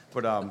that,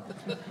 but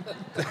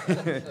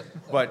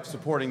but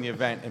supporting the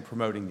event and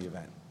promoting the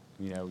event.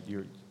 You know,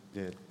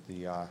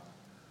 the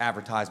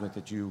advertisement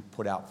that you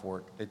put out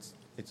for it,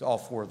 it's all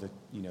for the,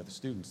 you know, the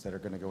students that are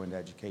going to go into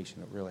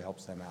education. It really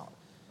helps them out.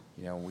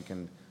 You know, we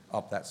can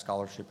up that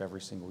scholarship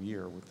every single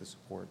year with the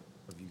support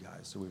of you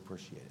guys, so we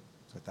appreciate it.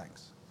 So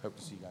thanks. Hope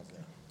to see you guys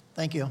there.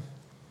 Thank you.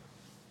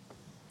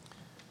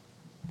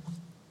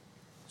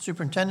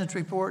 Superintendent's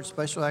report,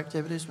 special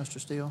activities, Mr.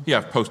 Steele. Yeah,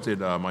 I've posted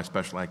my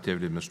special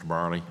activity, Mr.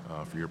 Barley,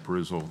 for your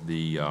perusal.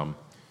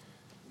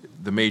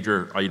 The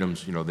major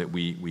items, you know, that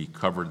we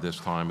covered this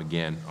time,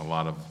 again, a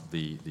lot of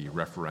the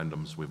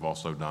referendums. We've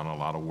also done a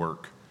lot of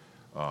work,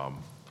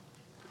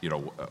 you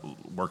know,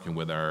 working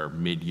with our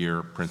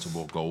mid-year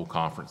principal goal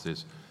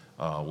conferences.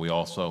 We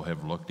also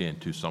have looked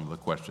into some of the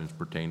questions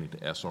pertaining to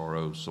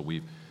SROs. So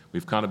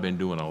we've kind of been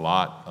doing a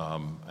lot.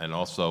 And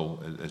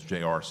also, as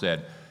JR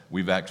said,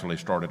 we've actually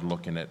started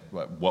looking at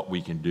what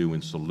we can do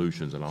in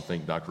solutions. And I'll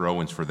thank Dr.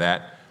 Owens for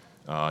that.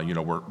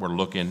 We're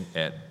looking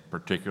at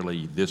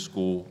particularly this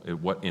school, at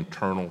what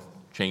internal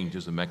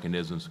changes and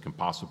mechanisms can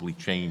possibly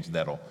change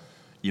that'll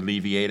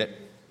alleviate it.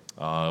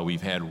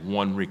 We've had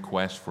one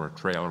request for a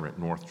trailer at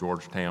North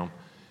Georgetown.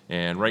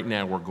 And right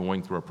now, we're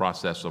going through a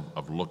process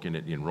of looking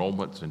at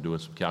enrollments and doing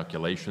some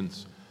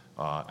calculations.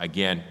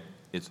 Again,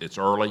 it's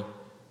early,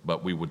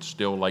 but we would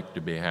still like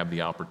to have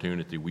the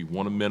opportunity. We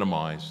want to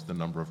minimize the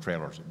number of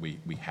trailers that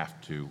we have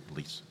to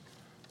lease.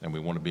 And we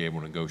want to be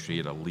able to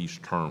negotiate a lease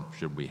term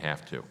should we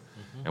have to.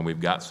 And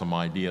we've got some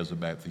ideas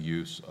about the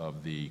use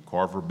of the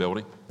Carver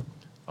building.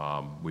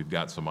 We've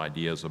got some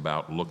ideas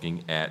about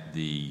looking at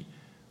the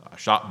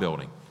shop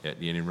building at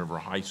the Indian River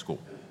High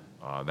School.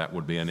 That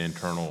would be an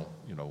internal,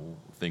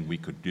 thing we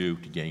could do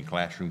to gain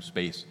classroom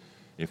space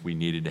if we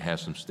needed to have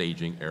some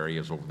staging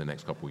areas over the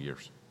next couple of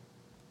years.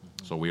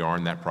 So we are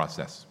in that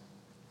process.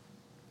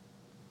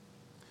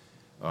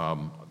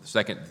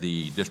 Second,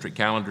 the district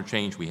calendar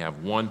change. We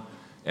have one.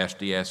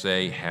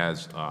 SDSA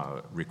has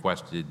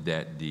requested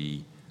that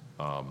the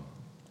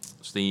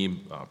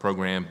STEAM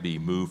program be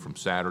moved from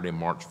Saturday,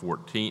 March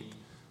 14th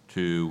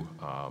to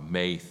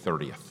May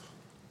 30th.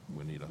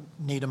 We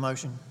need a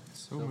motion.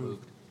 So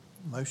moved.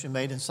 Motion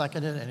made and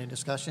seconded. Any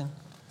discussion?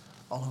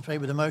 All in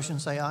favor of the motion,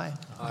 say aye.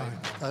 Aye.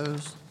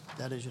 Opposed?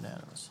 That is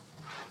unanimous.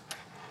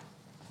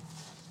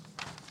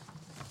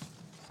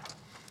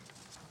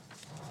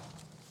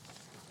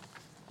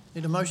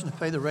 Need a motion to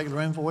pay the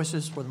regular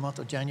invoices for the month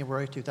of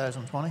January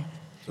 2020.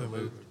 So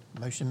moved.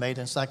 Motion made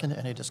and seconded.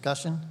 Any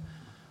discussion?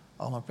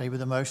 All in favor of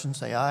the motion,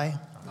 say aye.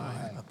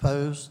 Aye.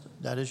 Opposed?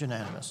 That is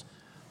unanimous.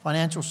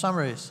 Financial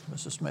summaries,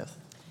 Mrs. Smith.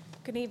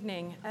 Good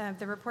evening.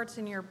 The reports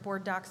in your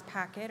board docs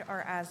packet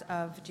are as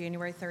of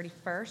January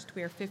 31st.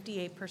 We are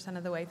 58%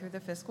 of the way through the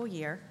fiscal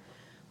year.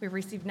 We've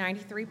received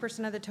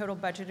 93% of the total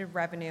budgeted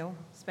revenue,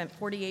 spent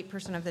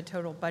 48% of the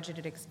total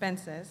budgeted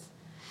expenses.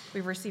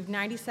 We've received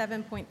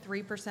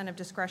 97.3% of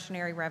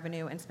discretionary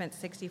revenue and spent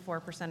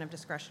 64% of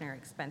discretionary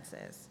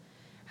expenses.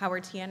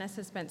 Howard T.N.S.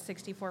 has spent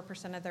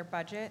 64% of their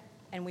budget,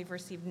 and we've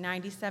received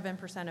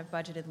 97% of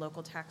budgeted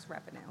local tax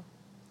revenue.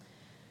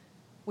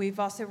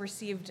 We've also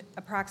received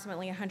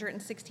approximately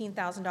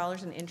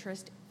 $116,000 in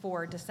interest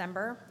for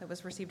December that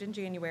was received in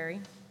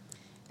January.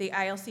 The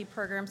ILC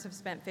programs have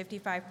spent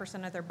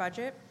 55% of their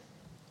budget.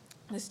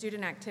 The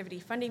student activity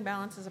funding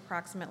balance is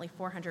approximately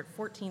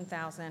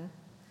 $414,000.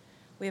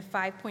 We have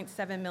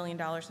 $5.7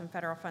 million in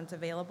federal funds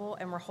available,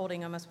 and we're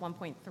holding almost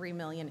 $1.3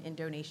 million in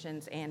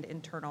donations and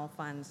internal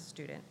funds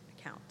student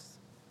accounts.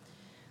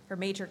 For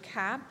major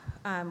cap,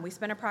 we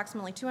spent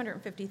approximately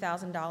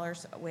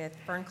 $250,000 with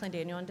Fern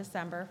Clendaniel in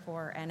December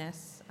for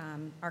Ennis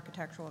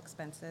architectural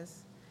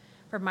expenses.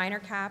 For minor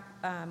cap,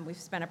 we've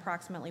spent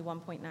approximately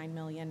 $1.9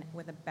 million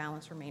with a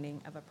balance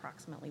remaining of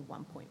approximately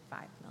 $1.5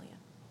 million.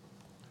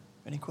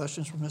 Any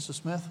questions from Mrs.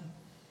 Smith?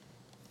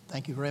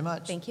 Thank you very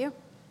much. Thank you.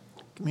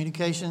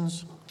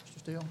 Communications, Mr.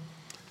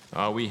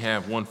 Steele. We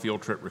have one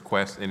field trip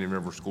request, Indian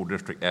River School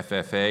District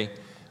FFA,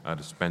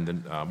 to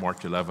spend March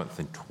 11th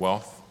and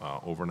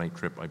 12th, overnight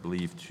trip, I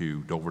believe,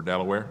 to Dover,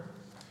 Delaware.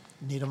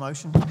 Need a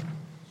motion?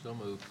 So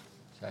moved.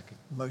 Second.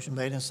 Motion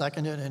made and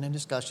seconded. Any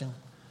discussion?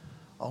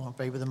 All in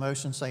favor of the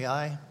motion, say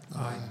aye.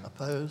 Aye.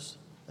 Opposed?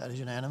 That is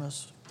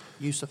unanimous.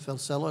 Use of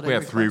facility. We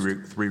have three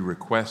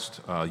request.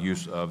 requests.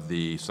 Use of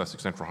the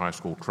Sussex Central High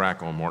School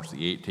track on March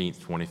the 18th,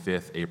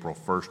 25th, April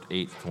 1st,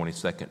 8th,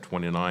 22nd,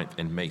 29th,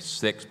 and May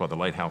 6th by the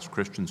Lighthouse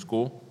Christian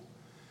School.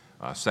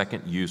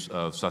 Second, use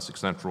of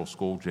Sussex Central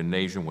School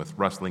Gymnasium with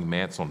wrestling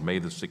mats on May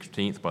the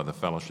 16th by the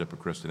Fellowship of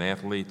Christian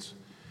Athletes.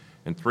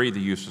 And three,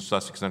 the use of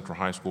Sussex Central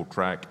High School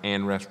track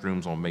and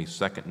restrooms on May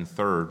 2nd and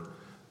 3rd,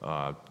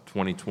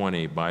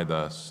 2020 by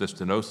the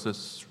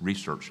Cystinosis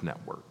Research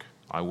Network.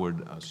 I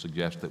would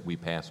suggest that we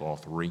pass all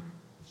three.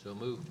 So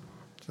moved.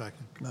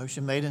 Second.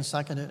 Motion made and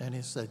seconded.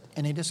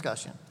 Any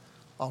discussion?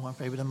 All in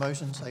favor of the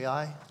motion, say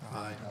aye.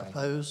 Aye.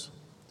 Opposed?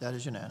 That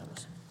is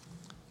unanimous.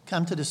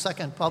 Come to the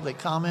second public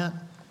comment.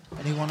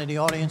 Anyone in the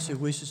audience who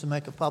wishes to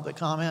make a public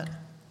comment?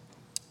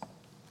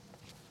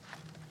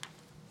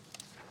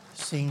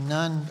 Seeing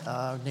none,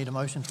 need a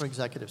motion for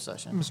executive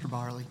session. Mr.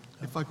 Byerly,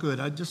 if I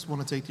could, I just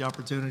want to take the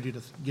opportunity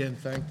to, again,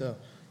 thank the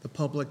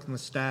public and the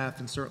staff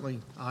and certainly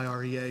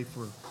IREA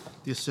for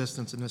the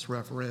assistance in this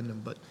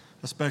referendum, but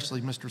especially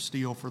Mr.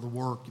 Steele for the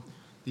work.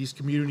 These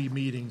community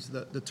meetings,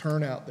 the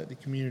turnout that the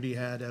community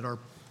had at our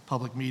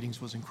public meetings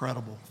was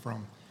incredible.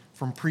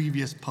 From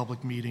previous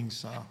public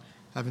meetings,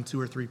 having 2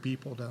 or 3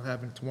 people to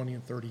having 20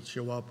 and 30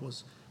 show up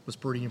was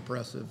pretty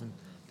impressive. And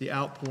the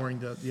outpouring,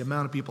 the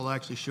amount of people that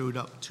actually showed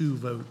up to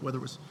vote, whether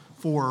it was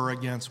for or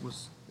against,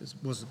 was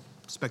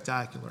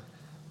spectacular.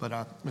 But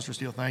Mr.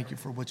 Steele, thank you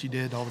for what you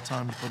did, all the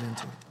time you put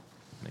into it.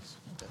 Thanks.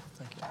 Okay,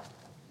 thank you.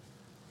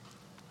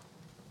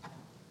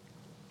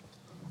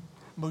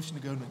 Motion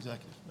to go to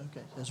executive.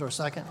 Okay, is there a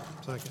second?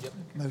 Second. Yep.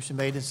 Motion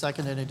made and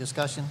seconded. Any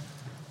discussion?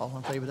 All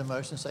in favor of the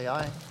motion, say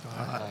aye.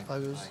 Aye.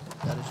 Opposed?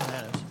 That is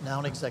unanimous. Now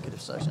in executive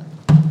session.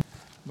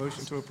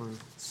 Motion to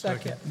approve.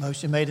 Second.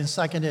 Motion made and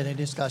seconded. Any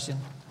discussion?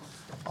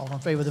 All in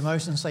favor of the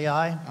motion, say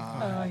aye.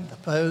 Aye.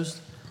 Opposed?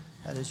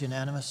 That is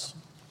unanimous.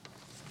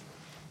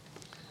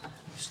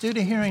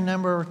 Student hearing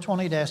number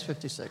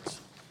 20-56.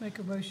 Make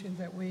a motion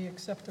that we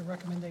accept the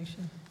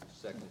recommendation.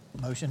 Second.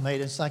 Motion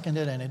made and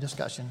seconded. Any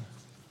discussion?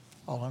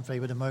 All in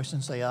favor of the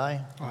motion, say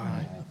aye.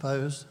 Aye.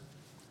 Opposed?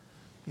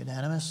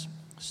 Unanimous.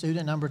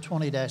 Student number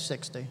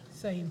 20-60.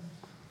 Same.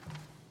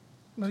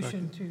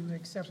 Motion to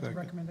accept the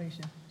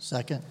recommendation.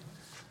 Second.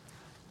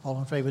 All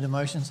in favor of the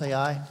motion, say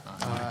aye.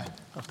 Aye.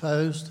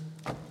 Opposed?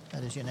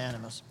 That is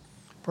unanimous.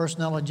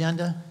 Personnel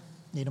agenda,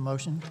 need a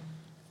motion?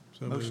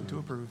 Motion to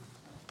approve.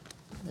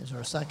 Is there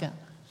a second?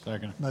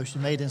 Second.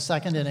 Motion made and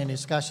seconded. Any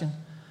discussion?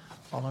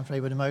 All in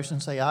favor of the motion,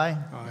 say aye.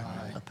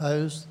 Aye.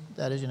 Opposed?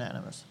 That is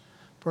unanimous.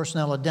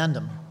 Personnel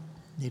addendum,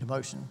 need a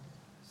motion?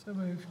 So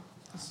moved.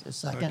 A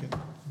second.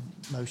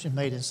 Motion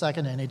made and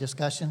seconded. Any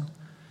discussion?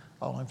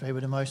 All in favor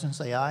of the motion,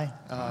 say aye.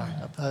 Aye.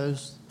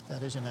 Opposed?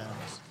 That is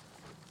unanimous.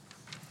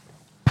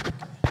 Okay.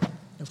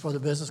 No further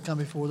business come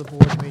before the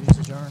board. Meeting is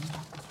adjourned.